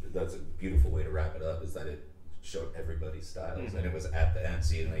fact that's a beautiful way to wrap it up, is that it showed everybody's styles, and it was at the end,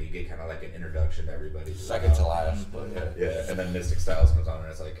 so you get kind of like an introduction to everybody. Second to last, but yeah. And then Mystic Stylez comes on, and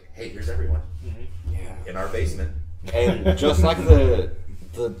it's like, hey, here's everyone. Yeah. In our basement. And just like the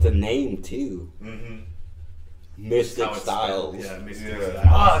name too. Mystic Stylez. Yeah, Mystic Yeah. Stylez.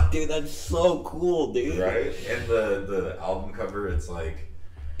 Ah, dude, that's so cool, dude. Right? And the album cover, it's like,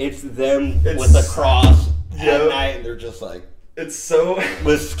 It's them with a cross at night, and they're just like, it's so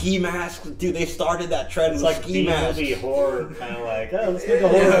with ski masks. Dude, they started that trend It's with like ski masks. B-movie horror, kind of like, oh, let's make a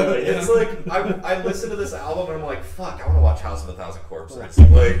horror movie. It's like, I listen to this album and I'm like, fuck, I want to watch House of a Thousand Corpses. Like, That's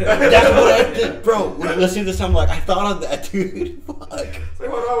what I did, bro. When I listened to this, I'm like, I thought of that, dude. Fuck. it's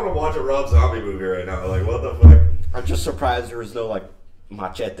like, why do I want to watch a Rob Zombie movie right now? Like, what the fuck? I'm just surprised there was no, like,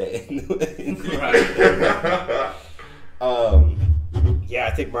 machete in it. Right. Yeah,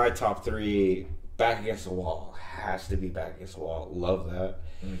 I think my top 3, Back Against the Wall. Has to be Back Against the Wall. Love that.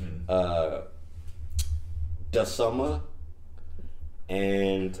 D.A.I.S.Y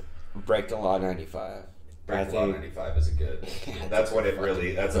and Break the Law 95. Break the Law 95 is a good. That's when it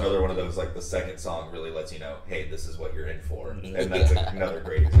really. That's another one of those, like, the second song really lets you know, hey, this is what you're in for, and that's another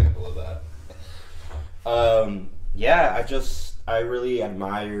great example of that. Yeah, I really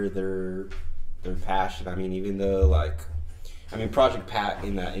admire their passion. I mean, even though, like, Project Pat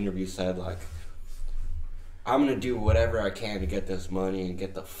in that interview said, like, I'm gonna do whatever I can to get this money and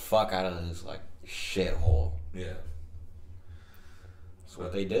get the fuck out of this, like, shithole. Yeah. That's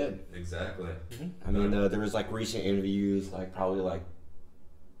what they did. Exactly. I mean, there was, like, recent interviews, like, probably, like,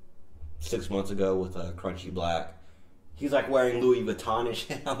 6 months ago with Crunchy Black. He's, like, wearing Louis Vuitton and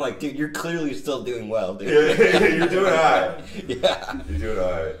shit. I'm like, dude, you're clearly still doing well, dude. You're doing alright. Yeah. You're doing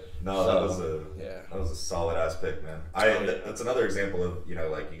alright. No, So, that was a solid ass pick, man. That's another example of,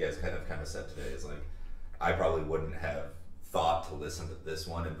 like you guys kind of said today, is like, I probably wouldn't have thought to listen to this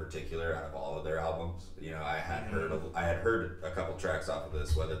one in particular out of all of their albums. I had heard a couple tracks off of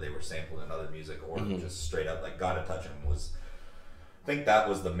this, whether they were sampled in other music or just straight up, like, Gotta Touch 'Em was. I think that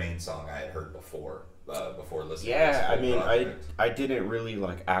was the main song I had heard before listening. Yeah, to this project. I didn't really,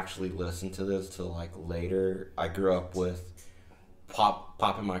 like, actually listen to this till, like, later. I grew up with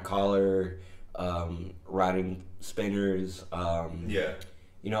Popping My Collar, Riding Spinners. All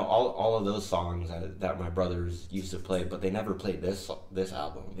of those songs that my brothers used to play, but they never played this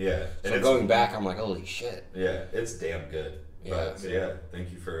album. Yeah. So going back, I'm like, holy shit. Yeah, it's damn good. Yeah.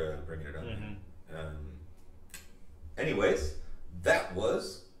 Thank you for bringing it up. Anyways, that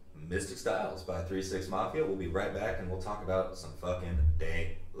was Mystic Stylez by 3-6 Mafia. We'll be right back and we'll talk about some fucking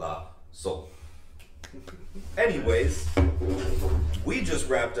De La Soul. Anyways, we just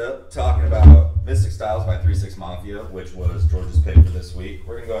wrapped up talking about Mystic Stylez by 3-6 Mafia, which was George's pick for this week.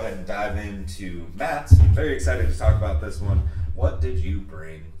 We're going to go ahead and dive into Matt's. I'm very excited to talk about this one. What did you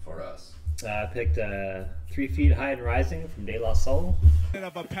bring for us? I picked 3 Feet High and Rising from De.A.I.S.Y.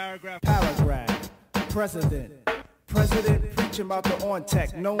 Of a paragraph. President preaching about the on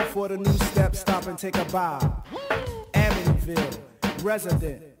tech, known for the new step, stop and take a bow. Amityville,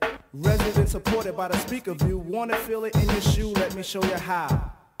 resident supported by the speaker view. Wanna feel it in your shoe? Let me show you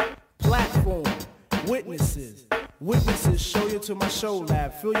how. Platform, witnesses show you to my show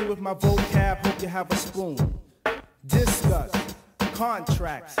lab. Fill you with my vocab, hope you have a spoon. Discuss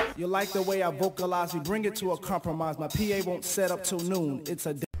contracts. You like the way I vocalize? We bring it to a compromise. My PA won't set up till noon. It's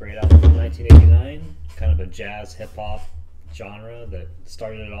a Great album from 1989, kind of a jazz hip hop genre that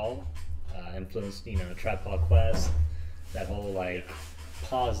started it all. Influenced, Trap Called Quest, that whole like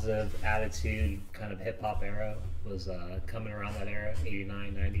positive attitude kind of hip hop era was coming around that era,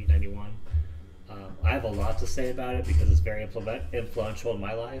 89, 90, 91. I have a lot to say about it because it's very influential in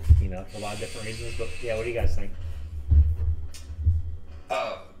my life, for a lot of different reasons. But yeah, what do you guys think?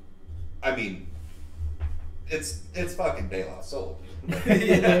 I mean, it's fucking De.A.I.S.Y.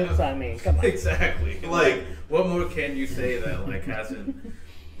 Yeah. I mean, come on. Exactly. Like, what more can you say that like hasn't?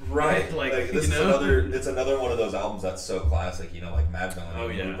 Right. Like this is another one of those albums that's so classic. Like Mad Villain. Oh,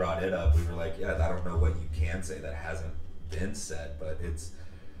 yeah. When we brought it up, we were like, yeah, I don't know what you can say that hasn't been said, but it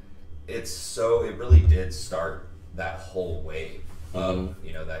really did start that whole wave of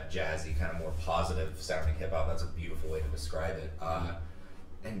that jazzy kind of more positive sounding hip hop. That's a beautiful way to describe it.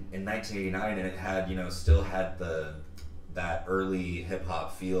 And in 1989, and it had still had that early hip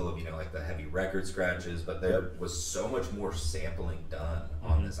hop feel of like the heavy record scratches, but there was so much more sampling done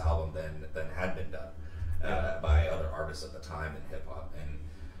on this album than had been done by other artists at the time in hip hop. And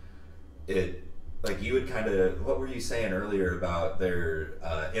it, like, you would kind of, what were you saying earlier about their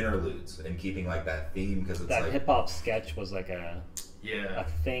interludes and keeping like that theme, because it's that like hip hop sketch was like a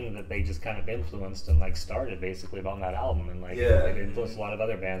thing that they just kind of influenced and like started basically on that album, and like it influenced a lot of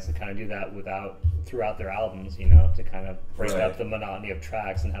other bands to kind of do that throughout their albums, to kind of break up the monotony of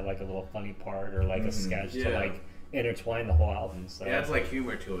tracks and have like a little funny part or like a sketch to like intertwine the whole album. So yeah, it's like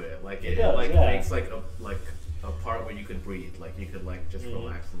humor to it. Like it does, makes like a part where you could breathe, like you could like just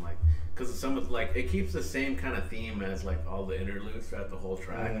relax and like, because some of like it keeps the same kind of theme as like all the interludes throughout the whole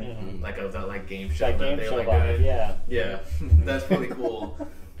track, like of that like game show that they like doing. Yeah, that's really cool.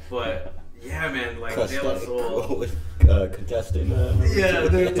 But yeah, man, like De La Soul with contestant. yeah,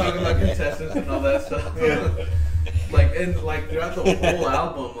 they're talking about contestants and all that stuff. Like throughout the whole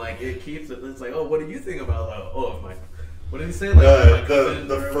album, like it keeps it. It's like, oh, what do you think about what did he say? Like,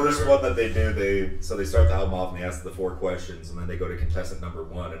 the first one that they do, they start the album off and they ask the 4 questions, and then they go to contestant number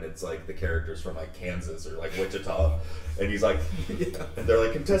 1, and it's like the characters from like Kansas or like Wichita, and he's like, and they're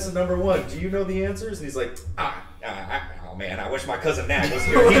like, contestant number 1, do you know the answers? And he's like, oh man, I wish my cousin Nat was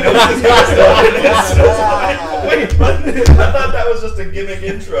here. He knows this kind of stuff. Wait, I thought that was just a gimmick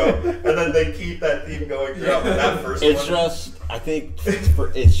intro, and then they keep that theme going throughout. But that first it's one, just, I think,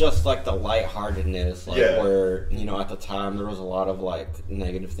 it's just like the lightheartedness, like where at the time there was a lot of like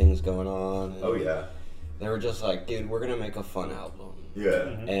negative things going on. And they were just like, dude, we're gonna make a fun album.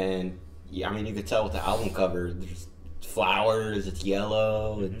 And I mean, you could tell with the album cover, there's flowers, it's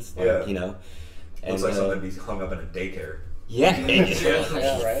yellow, it's like, And, looks like something to be hung up in a daycare. Yeah,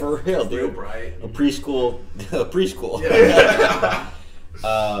 right? For real, dude. real bright. A preschool.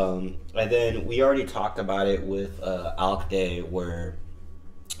 And then we already talked about it with Alec Day, where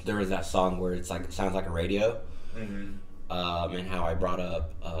there was that song where it's like, it sounds like a radio, and how I brought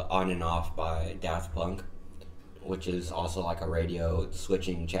up On and Off by Daft Punk, which is also like a radio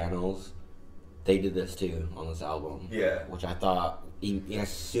switching channels. They did this too on this album. Yeah. Which I thought, as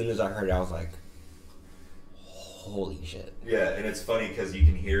soon as I heard it, I was like, holy shit. Yeah, and it's funny because you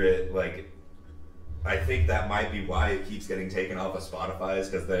can hear it, like, I think that might be why it keeps getting taken off of Spotify, is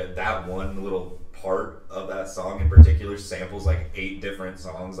because that one little part of that song in particular samples like 8 different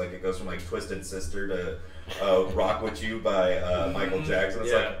songs. Like, it goes from like Twisted Sister to Rock With You by Michael Jackson.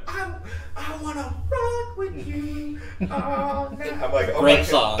 It's like, I wanna rock with you all night. I'm like, oh, great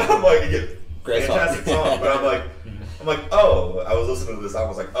song. I'm like, yeah, great fantastic song. But I'm like, oh, I was listening to this album, I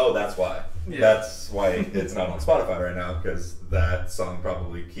was like, oh, that's why. Yeah. That's why it's not on Spotify right now, because that song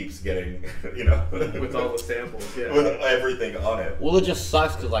probably keeps getting, with all the samples, with everything on it. Well, it just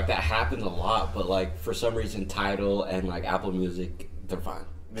sucks because like that happens a lot, but like for some reason Tidal and like Apple Music, they're fine.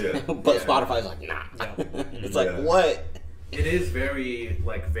 Yeah. But Spotify's like, nah. It's like, what? It is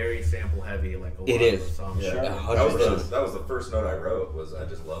very sample heavy, like a lot it is. of the songs. Yeah. Sure. That was the first note I wrote, was I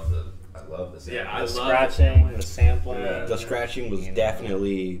just love I love this. Yeah, The scratching, the sampling. Yeah. The scratching was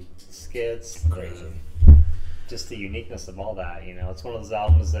definitely skits. crazy. Just the uniqueness of all that, you know. It's one of those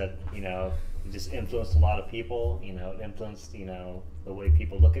albums that, you know, it just influenced a lot of people, you know. It influenced, you know, the way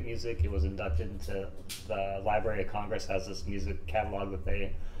people look at music. It was inducted into the Library of Congress has this music catalog that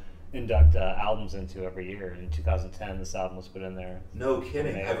they induct albums into every year. In 2010, this album was put in there. No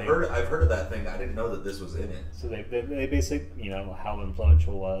kidding. I've heard of that thing. I didn't know that this was in it. So they basically, you know, how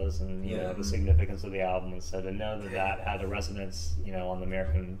influential it was and, you Yeah. know, the significance of the album. And so to know that that had a resonance, you know, on the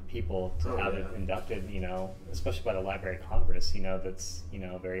American people, to have it inducted, you know, especially by the Library of Congress, you know, that's, you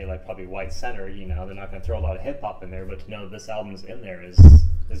know, very, like, probably white-centered, you know, they're not going to throw a lot of hip-hop in there, but to know this album is in there is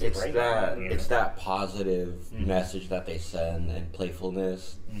a It's great that album, you know? it's that positive message that they send and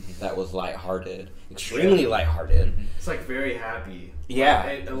playfulness that was lighthearted, extremely lighthearted. It's like very happy. Yeah,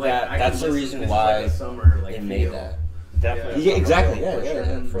 I can that's the listen- reason this is why like a summer, like, it made feel. that. Definitely. Yeah, exactly. Yeah, For yeah, sure.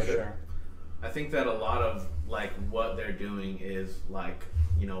 yeah, For for sure. I think that a lot of like what they're doing is like,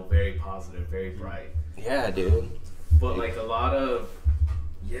 you know, very positive, very bright. Yeah, dude. But like a lot of,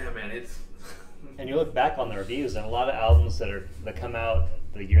 yeah, man, it's. And you look back on the reviews, and a lot of albums that come out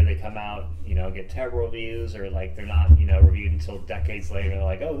the year they come out, you know, get terrible reviews, or like they're not, you know, reviewed until decades later. They're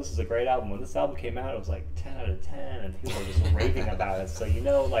like, oh, this is a great album. When this album came out, it was like 10 out of 10, and people were just raving about it. So you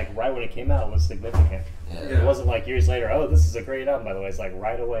know, like right when it came out, it was significant. Yeah. It wasn't like years later, oh, this is a great album. By the way, it's like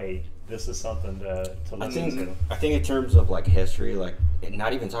right away, this is something to listen to. I think in terms of like history, like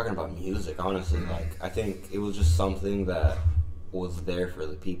not even talking about music, honestly, like I think it was just something that was there for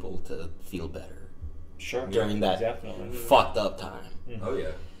the people to feel better Sure. during that Definitely. fucked up time. Oh yeah.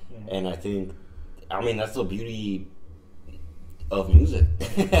 And I think, I mean, that's the beauty of music.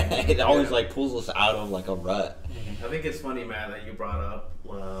 It always like pulls us out of like a rut. I think it's funny, man, that you brought up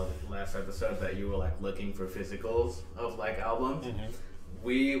last episode that you were like looking for physicals of like albums.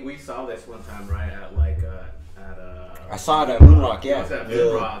 We saw this one time, right, at like I saw it at Moonrock, It yeah. was at The-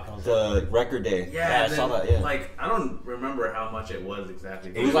 Moonrock. The record day. Yeah, I saw that, yeah. Like I don't remember how much it was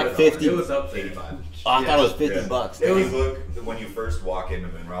exactly. It was like 50. It was up there. 85. Oh, I thought it was Yeah. $50. If damn. you look, when you first walk into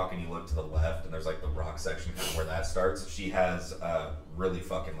Moonrock and you look to the left, and there's like the rock section kind of where that starts, she has really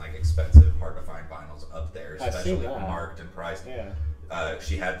fucking like expensive, hard to find vinyls up there, I've seen especially that. marked and priced. Yeah.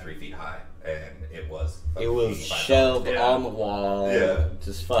 She had 3 feet high, and it was. It was $85. shelved Yeah. on the wall. Yeah.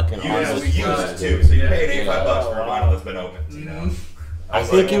 Just fucking You on guys the use side, it too, dude. so you Yeah. paid $85 for a Oh, wow. vinyl that's been opened. You know. I was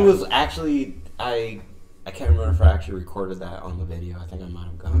think like, it was actually I can't remember if I actually recorded that on the video. I think I might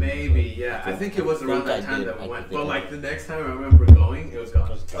have gone. Maybe, yeah. I think it was around think that I time did. that we I went. think But I like the next time I remember going, it was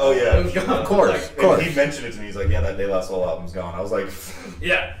gone. Oh yeah, It was gone. Of course, Like, of course. and he mentioned it to me. He's like, "Yeah, that D.A.I.S.Y album's gone." I was like,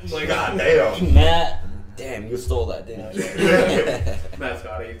 Yeah. Like "God damn." Matt, damn, you stole that, didn't you? Matt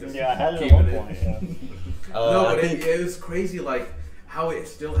Scotty. Just Yeah, I had it at keeping one point. Yeah. No, I but think it was crazy, like how it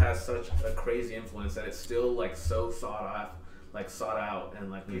still has such a crazy influence that it's still like so sought out, and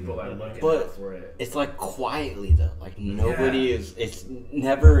like people are looking But out for it. it's like quietly though. Like nobody is. It's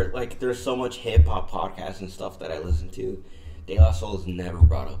never like there's so much hip hop podcasts and stuff that I listen to. De-La-Soul is never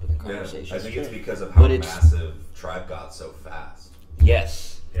brought up in the Yeah, conversation. I think it's because of how But it's- massive Tribe got so fast.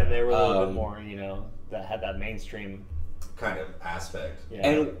 Yes. And they were a little bit Um, more, you know, that had that mainstream. Kind of aspect. Yeah,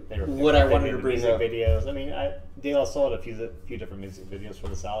 And they were what I they wanted did to bring music up- videos. I mean, De-La-Soul had a few different music videos for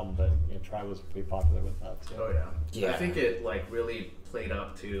this album, but you know, Tribe was pretty popular with that too. Oh yeah. Yeah. I think it like really played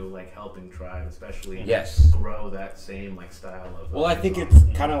up to like helping Tribe, especially Yes. grow that same like style of. Well, I think hip-hop.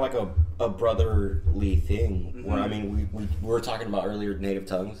 it's kind of like a brotherly thing. Where I mean, we were talking about earlier native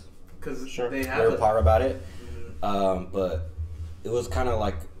tongues. because Sure. they They have were a, part about it, but it was kind of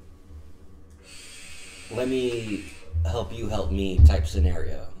like let me help you help me type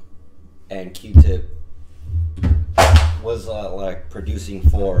scenario, and Q-Tip was like producing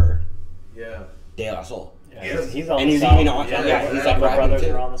for yeah. De-La-Soul. Yeah, Yeah. he's on And this he's album. even on- yeah, he's yeah, like Jungle rapping Brothers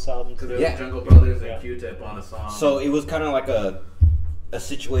too. are on this album Because too. there Yeah. was Jungle Brothers Yeah. and Q-Tip on a song. So it was kind of like a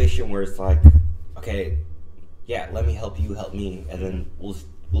situation where it's like, okay, yeah, let me help you help me, and then we'll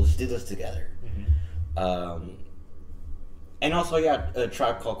do this together. And also, yeah,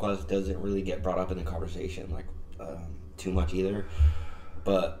 Tribe Called Quest doesn't really get brought up in the conversation like too much either.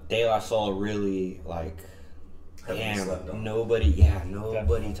 But De-La-Soul really like, Heavily slept on. nobody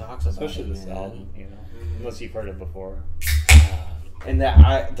Definitely. talks about Especially it, this man. album, you know, unless you've heard it before. And the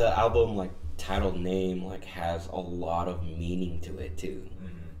album like title name like has a lot of meaning to it too.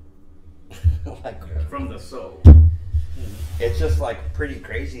 Like from the soul. it's just like pretty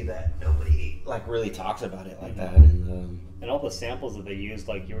crazy that nobody like really talks about it like that. And all the samples that they used,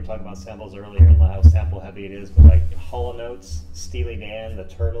 like you were talking about samples earlier and how sample heavy it is, but like Hall & Oates, Steely Dan, The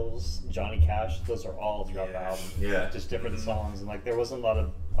Turtles, Johnny Cash, those are all throughout the album. Yeah. Just different songs, and like there wasn't a lot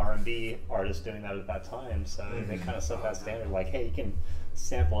of R&B artists doing that at that time, so they kind of set that standard. Like, hey, you can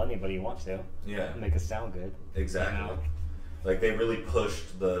sample anybody you want to, Yeah. and make it sound good. Exactly. You know? Like they really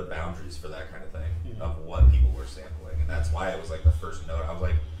pushed the boundaries for that kind of thing of what people were sampling, and that's why it was like the first note. I was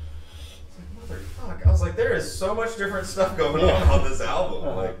like motherfuck! I was like, there is so much different stuff going on this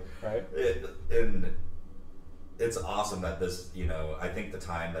album. Like, right? And it's awesome that this, you know, I think the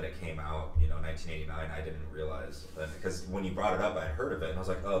time that it came out, you know, 1989, I didn't realize, because when you brought it up, I had heard of it, and I was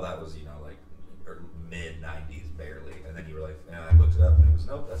like, oh, that was, you know, like mid 90s barely, and then you were like, and I looked it up, and it was,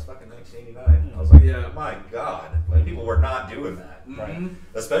 nope, that's fucking 1989. I was like, yeah, my god, like people were not doing that, Right?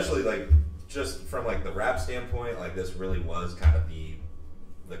 especially like just from like the rap standpoint, like this really was kind of the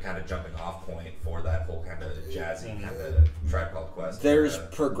kind of jumping off point for that whole kind of jazzy kind of Tribe Called Quest. There's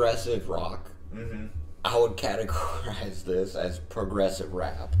progressive rock. Mm-hmm. I would categorize this as progressive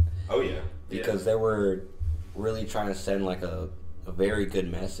rap. Oh yeah, because they were really trying to send like a very good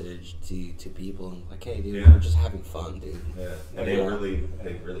message to people, and like, hey, dude, we're just having fun, dude. Yeah, and they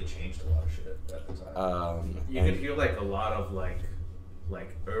really changed a lot of shit at the time. You could hear like a lot of like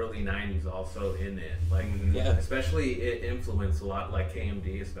early 90s also in it, like especially it influenced a lot, like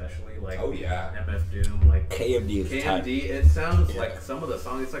KMD, especially like MF Doom, like KMD tight. It sounds like some of the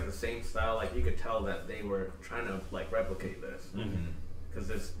songs, it's like the same style, like you could tell that they were trying to like replicate this, because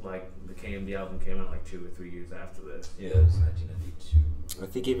this, like, the KMD album came out like 2 or 3 years after this. Yeah, it was 1992. I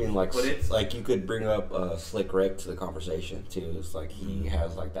think even like like you could bring up Slick Rick to the conversation too. It's like he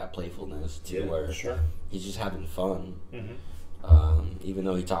has like that playfulness too, where he's just having fun. Even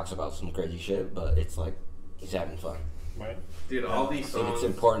though he talks about some crazy shit, but it's like he's having fun. Right. Dude, all these songs. I think it's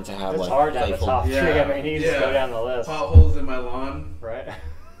important to have it's like hard to have a playful. top 3. I mean, you just go down the list. Potholes in My Lawn. Right.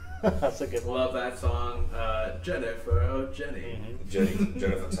 That's a good one. Love that song. Jennifer, oh Jenny.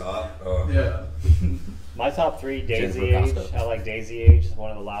 Jennifer Top. Yeah. My top 3, Daisy Jennifer Age. Costco. I like Daisy Age. It's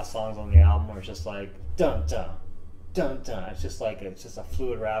one of the last songs on the album where it's just like dun dun dun dun. It's just a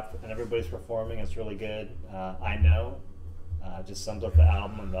fluid rap, and everybody's performing. It's really good. I Know. Just sums up the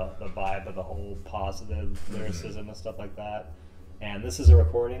album and the vibe of the whole positive lyricism and stuff like that. And this is a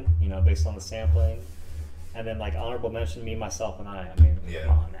recording, you know, based on the sampling. And then, like, honorable mention, Me, Myself, and I. I mean,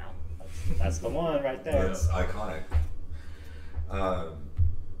 come on now. That's the one right there. That's iconic.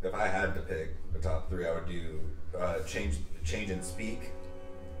 If I had to pick the top 3, I would do Change and Speak,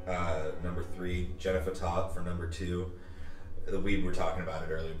 number 3, Jennifer Top for number 2. We were talking about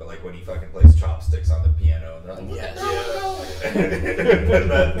it earlier, but like when he fucking plays chopsticks on the piano, and they're like, when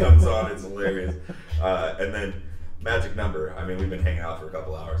that comes on, it's hilarious. And then Magic Number. I mean, we've been hanging out for a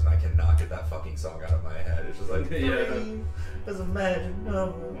couple hours, and I cannot get that fucking song out of my head. It's just like, there's a magic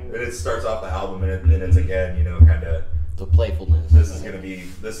number. And it starts off the album, and then it's again, you know, kind of the playfulness. This is gonna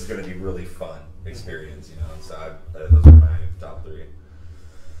be really fun experience, you know. So those are my top 3.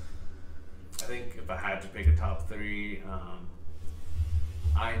 I think if I had to pick a top 3,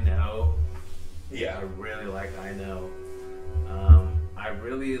 I Know. Yeah. I really like I Know. I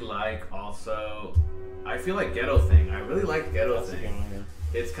really like also, I feel like Ghetto Thing. I really like Ghetto Thing.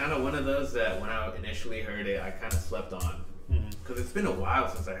 It's kind of one of those that when I initially heard it, I kind of slept on. Because it's been a while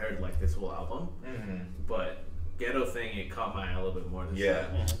since I heard like this whole album. But Ghetto Thing, it caught my eye a little bit more this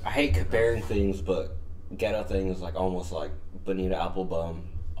time. I hate comparing things, but Ghetto Thing is like almost like Bonita Applebum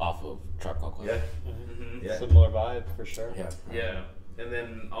off of Tribe Called Quest. Yeah. Similar vibe for sure. Yeah. And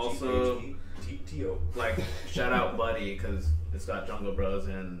then also, like, shout out Buddy, because it's got Jungle Bros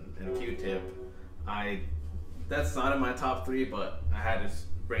and Q-Tip. That's not in my top 3, but I had to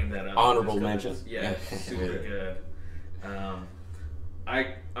bring that up. Honorable mention. Yeah, super good.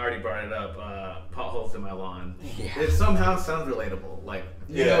 I already brought it up. Potholes in My Lawn. It somehow sounds relatable. Like,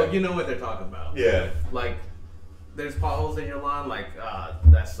 you know what they're talking about. Yeah. Like, there's potholes in your lawn. Like,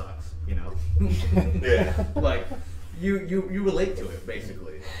 that sucks. You know. Yeah. Like, you relate to it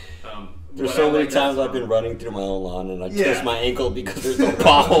basically. There's so many times I've been running through my own lawn and I twist my ankle because there's no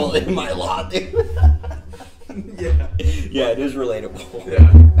pothole in my lawn, dude. Yeah, it is relatable.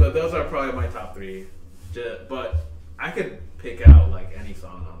 Yeah, but those are probably my top 3. But I could pick out like any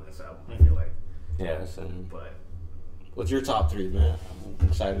song on this album. I feel like. Yeah, so. But what's your top 3, man? I'm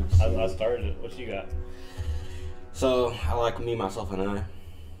excited to see. I started it. What you got? So I like Me, Myself, and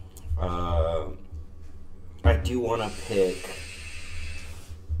I do want to pick.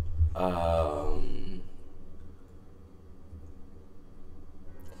 I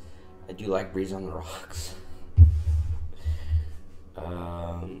do like Breeze on the Rocks.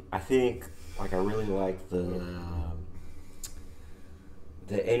 I think, like, I really like the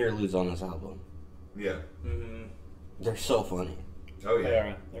interludes on this album. Yeah. They're so funny. Oh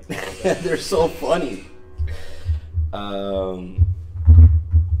yeah. They're so funny.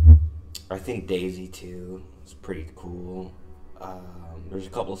 I think Daisy too is pretty cool. There's a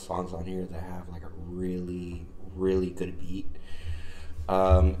couple of songs on here that have like a really, really good beat.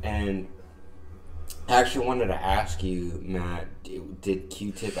 And I actually wanted to ask you, Matt, did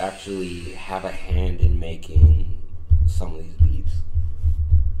Q-Tip actually have a hand in making some of these beats?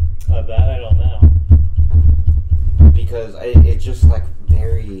 That I don't know. Because it's just like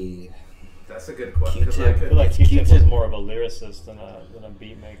very... That's a good question. Q-Tip. I feel like Q-Tip was more of a lyricist than a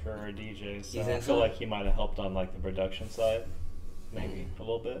beat maker or a DJ. So You I think feel so? like he might have helped on like the production side, maybe a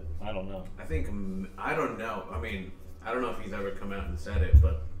little bit. I don't know. I think I don't know. I mean, I don't know if he's ever come out and said it,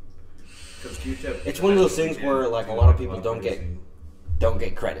 but because Q-Tip, It's one of those things where like a lot of people don't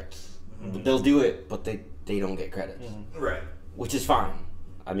get credits. Mm-hmm. They'll do it, but they don't get credits, Right. which is fine.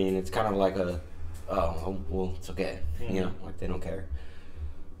 I mean, it's kind of like well, it's okay. Mm-hmm. You know, like they don't care.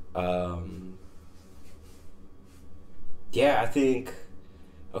 Yeah, I think.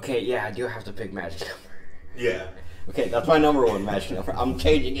 Okay, yeah, I do have to pick Magic Number. Yeah. Okay, that's my number one Magic Number. I'm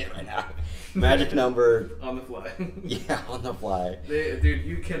changing it right now. Magic Number. on the fly. Yeah, on the fly. Dude,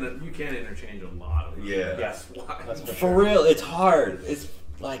 you can interchange a lot of them. Yeah. That's why. That's for For real, it's hard. It's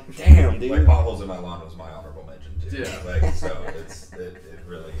like, damn, dude. Like Potholes in My Lawn was my honorable mention too. Yeah. Like, so it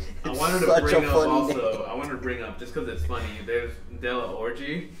really. I wanted to Such bring a up funny also. name. I wanted to bring up just because it's funny. There's Della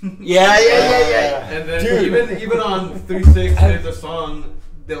Orgy. Yeah. And then Dude. even on 3-6, there's a song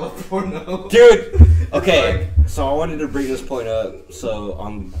Della Porno. Dude, okay, so I wanted to bring this point up.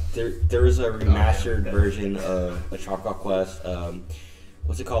 So there is a remastered version of A Tribe Called Quest.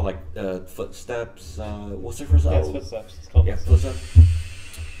 What's it called? Like Footsteps. What's their first Yeah, it's album? Footsteps. It's called Yeah, Footsteps. Footsteps.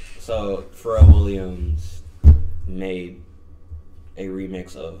 So Pharrell Williams made a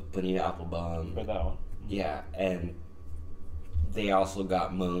remix of Bonita Applebum. For that one. Yeah, and they also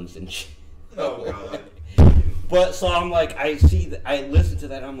got moans and shit. Oh god. But so I'm like, I listen to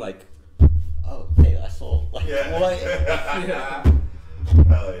that, I'm like, oh, hey, that's all. Like, Yeah. what? Yeah.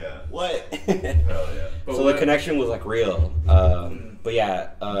 Hell yeah. What? Hell yeah. But So what- the connection was like real. But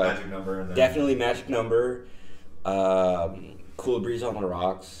yeah, Magic Number and then definitely Magic Number. Cool Breeze on the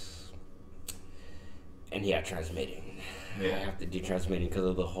Rocks. And yeah, transmitting. Yeah. I have to do transmitting because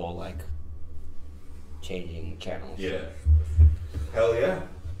of the whole like changing channels. Yeah. Hell yeah.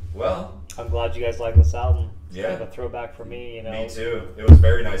 Well, I'm glad you guys like this album. It's Yeah. kind of a throwback for me, you know. me too. It was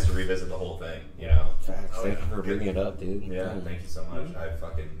very nice to revisit the whole thing, you know. Facts. Oh, Thank yeah. you for bringing it up, dude. Yeah, thank you so much. I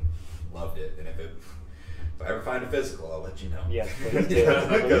fucking loved it. And if I ever find a physical, I'll let you know. Yes, please do. Yeah,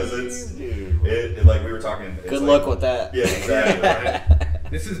 because Please it's do. it like we were talking. It's Good like- luck with that. Yeah, exactly.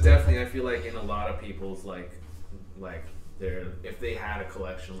 Right? This is definitely, I feel like, in a lot of people's like their, if they had a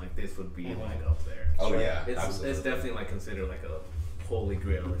collection, like this would be like up there. Oh yeah, It's absolutely. definitely like considered like a holy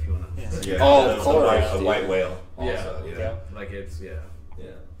grail if you want to. Yeah. Yeah, Oh, of it's course, a dude. white whale. Yeah. Also, you know? Yeah. Like it's Yeah.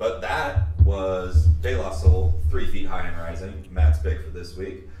 But that was De La Soul, 3 Feet High and Rising. Matt's pick for this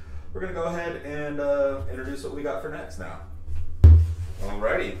week. We're gonna go ahead and introduce what we got for next now.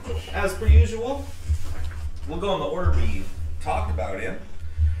 Alrighty. As per usual, we'll go in the order we talked about him.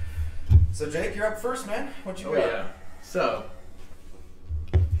 So Jake, you're up first, man. What you Oh got? yeah. So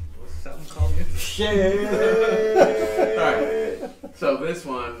what's something called again? Shit. Alright. So this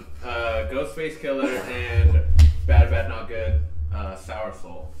one, Ghostface Killer and Bad Not Good, Sour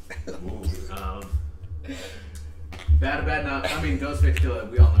Soul. Ooh. Ghostface Killer,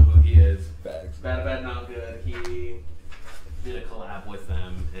 we all know who he is. Facts. Bad Not Good, he did a collab with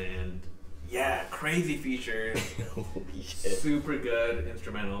them, and yeah, crazy features, Holy shit. super good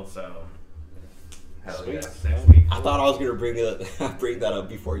instrumental, so Hell Sweet. yeah. next week. I thought I was gonna bring that up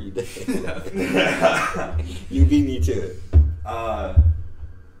before you did. You beat me to it.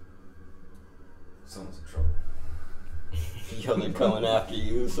 Someone's in trouble. Yo, they're coming after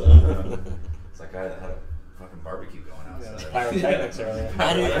you, son. It's like I had a fucking barbecue going outside. Pyrotechnics earlier.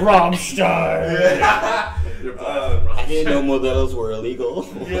 I didn't, Rammstein! They're blasting I didn't know Rammstein. models were illegal.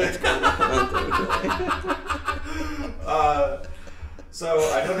 What's going on?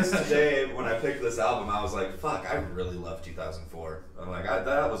 So I noticed today when I picked this album, I was like, fuck, I really love 2004. I'm like,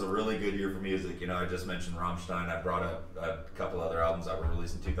 that was a really good year for music. You know, I just mentioned Rammstein. I brought up a couple other albums that were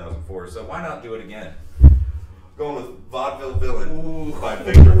released in 2004. So why not do it again? Going with Vaudeville Villain by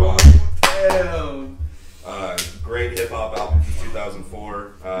Victor Vaughn. Damn. Great hip hop album from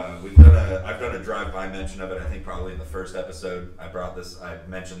 2004. I've done a drive-by mention of it. I think probably in the first episode I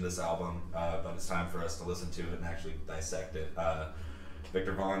mentioned this album, but it's time for us to listen to it and actually dissect it.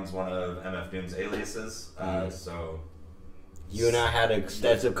 Victor Vaughn's one of MF Doom's aliases, so You and I had an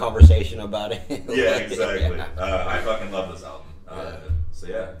extensive conversation about it. yeah, exactly. Yeah. I fucking love this album. So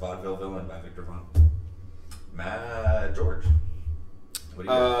yeah, Vaudeville Villain by Victor Vaughn. George, what do you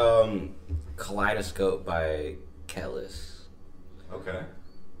got? Kaleidoscope by Stylez. Okay.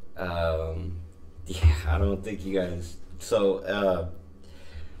 Yeah, I don't think you guys. So,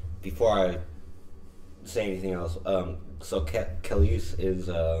 before I say anything else, so Stylez is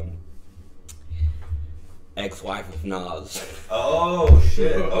ex-wife of Nas. Oh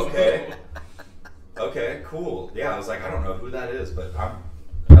shit. Okay. Okay. Cool. Yeah, I was like, I don't know who that is, but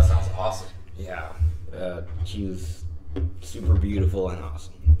that sounds awesome. Yeah, she's super beautiful and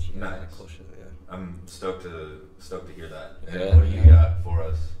awesome. She Nice. Cool shit, yeah. I'm stoked to hear that. And Yeah. what do you got for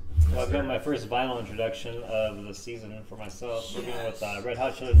us? Well, I've got my first vinyl introduction of the season for myself. We're going with Red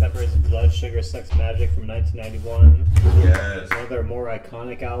Hot Chili Peppers' Blood Sugar Sex Magic from 1991. Yes. One of their more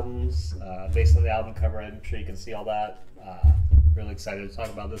iconic albums, based on the album cover. I'm sure you can see all that. Really excited to talk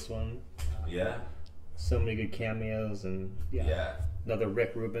about this one. Yeah. So many good cameos and Yeah. another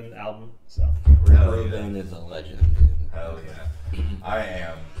Rick Rubin album. So Rick Rubin is a legend. Hell yeah. I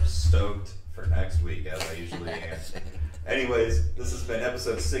am stoked for next week, as I usually am. Anyways, this has been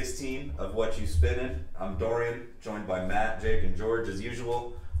episode 16 of Whatchu Spinnin'. I'm Dorian, joined by Matt, Jake, and George as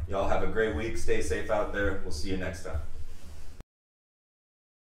usual. Y'all have a great week. Stay safe out there. We'll see you next time.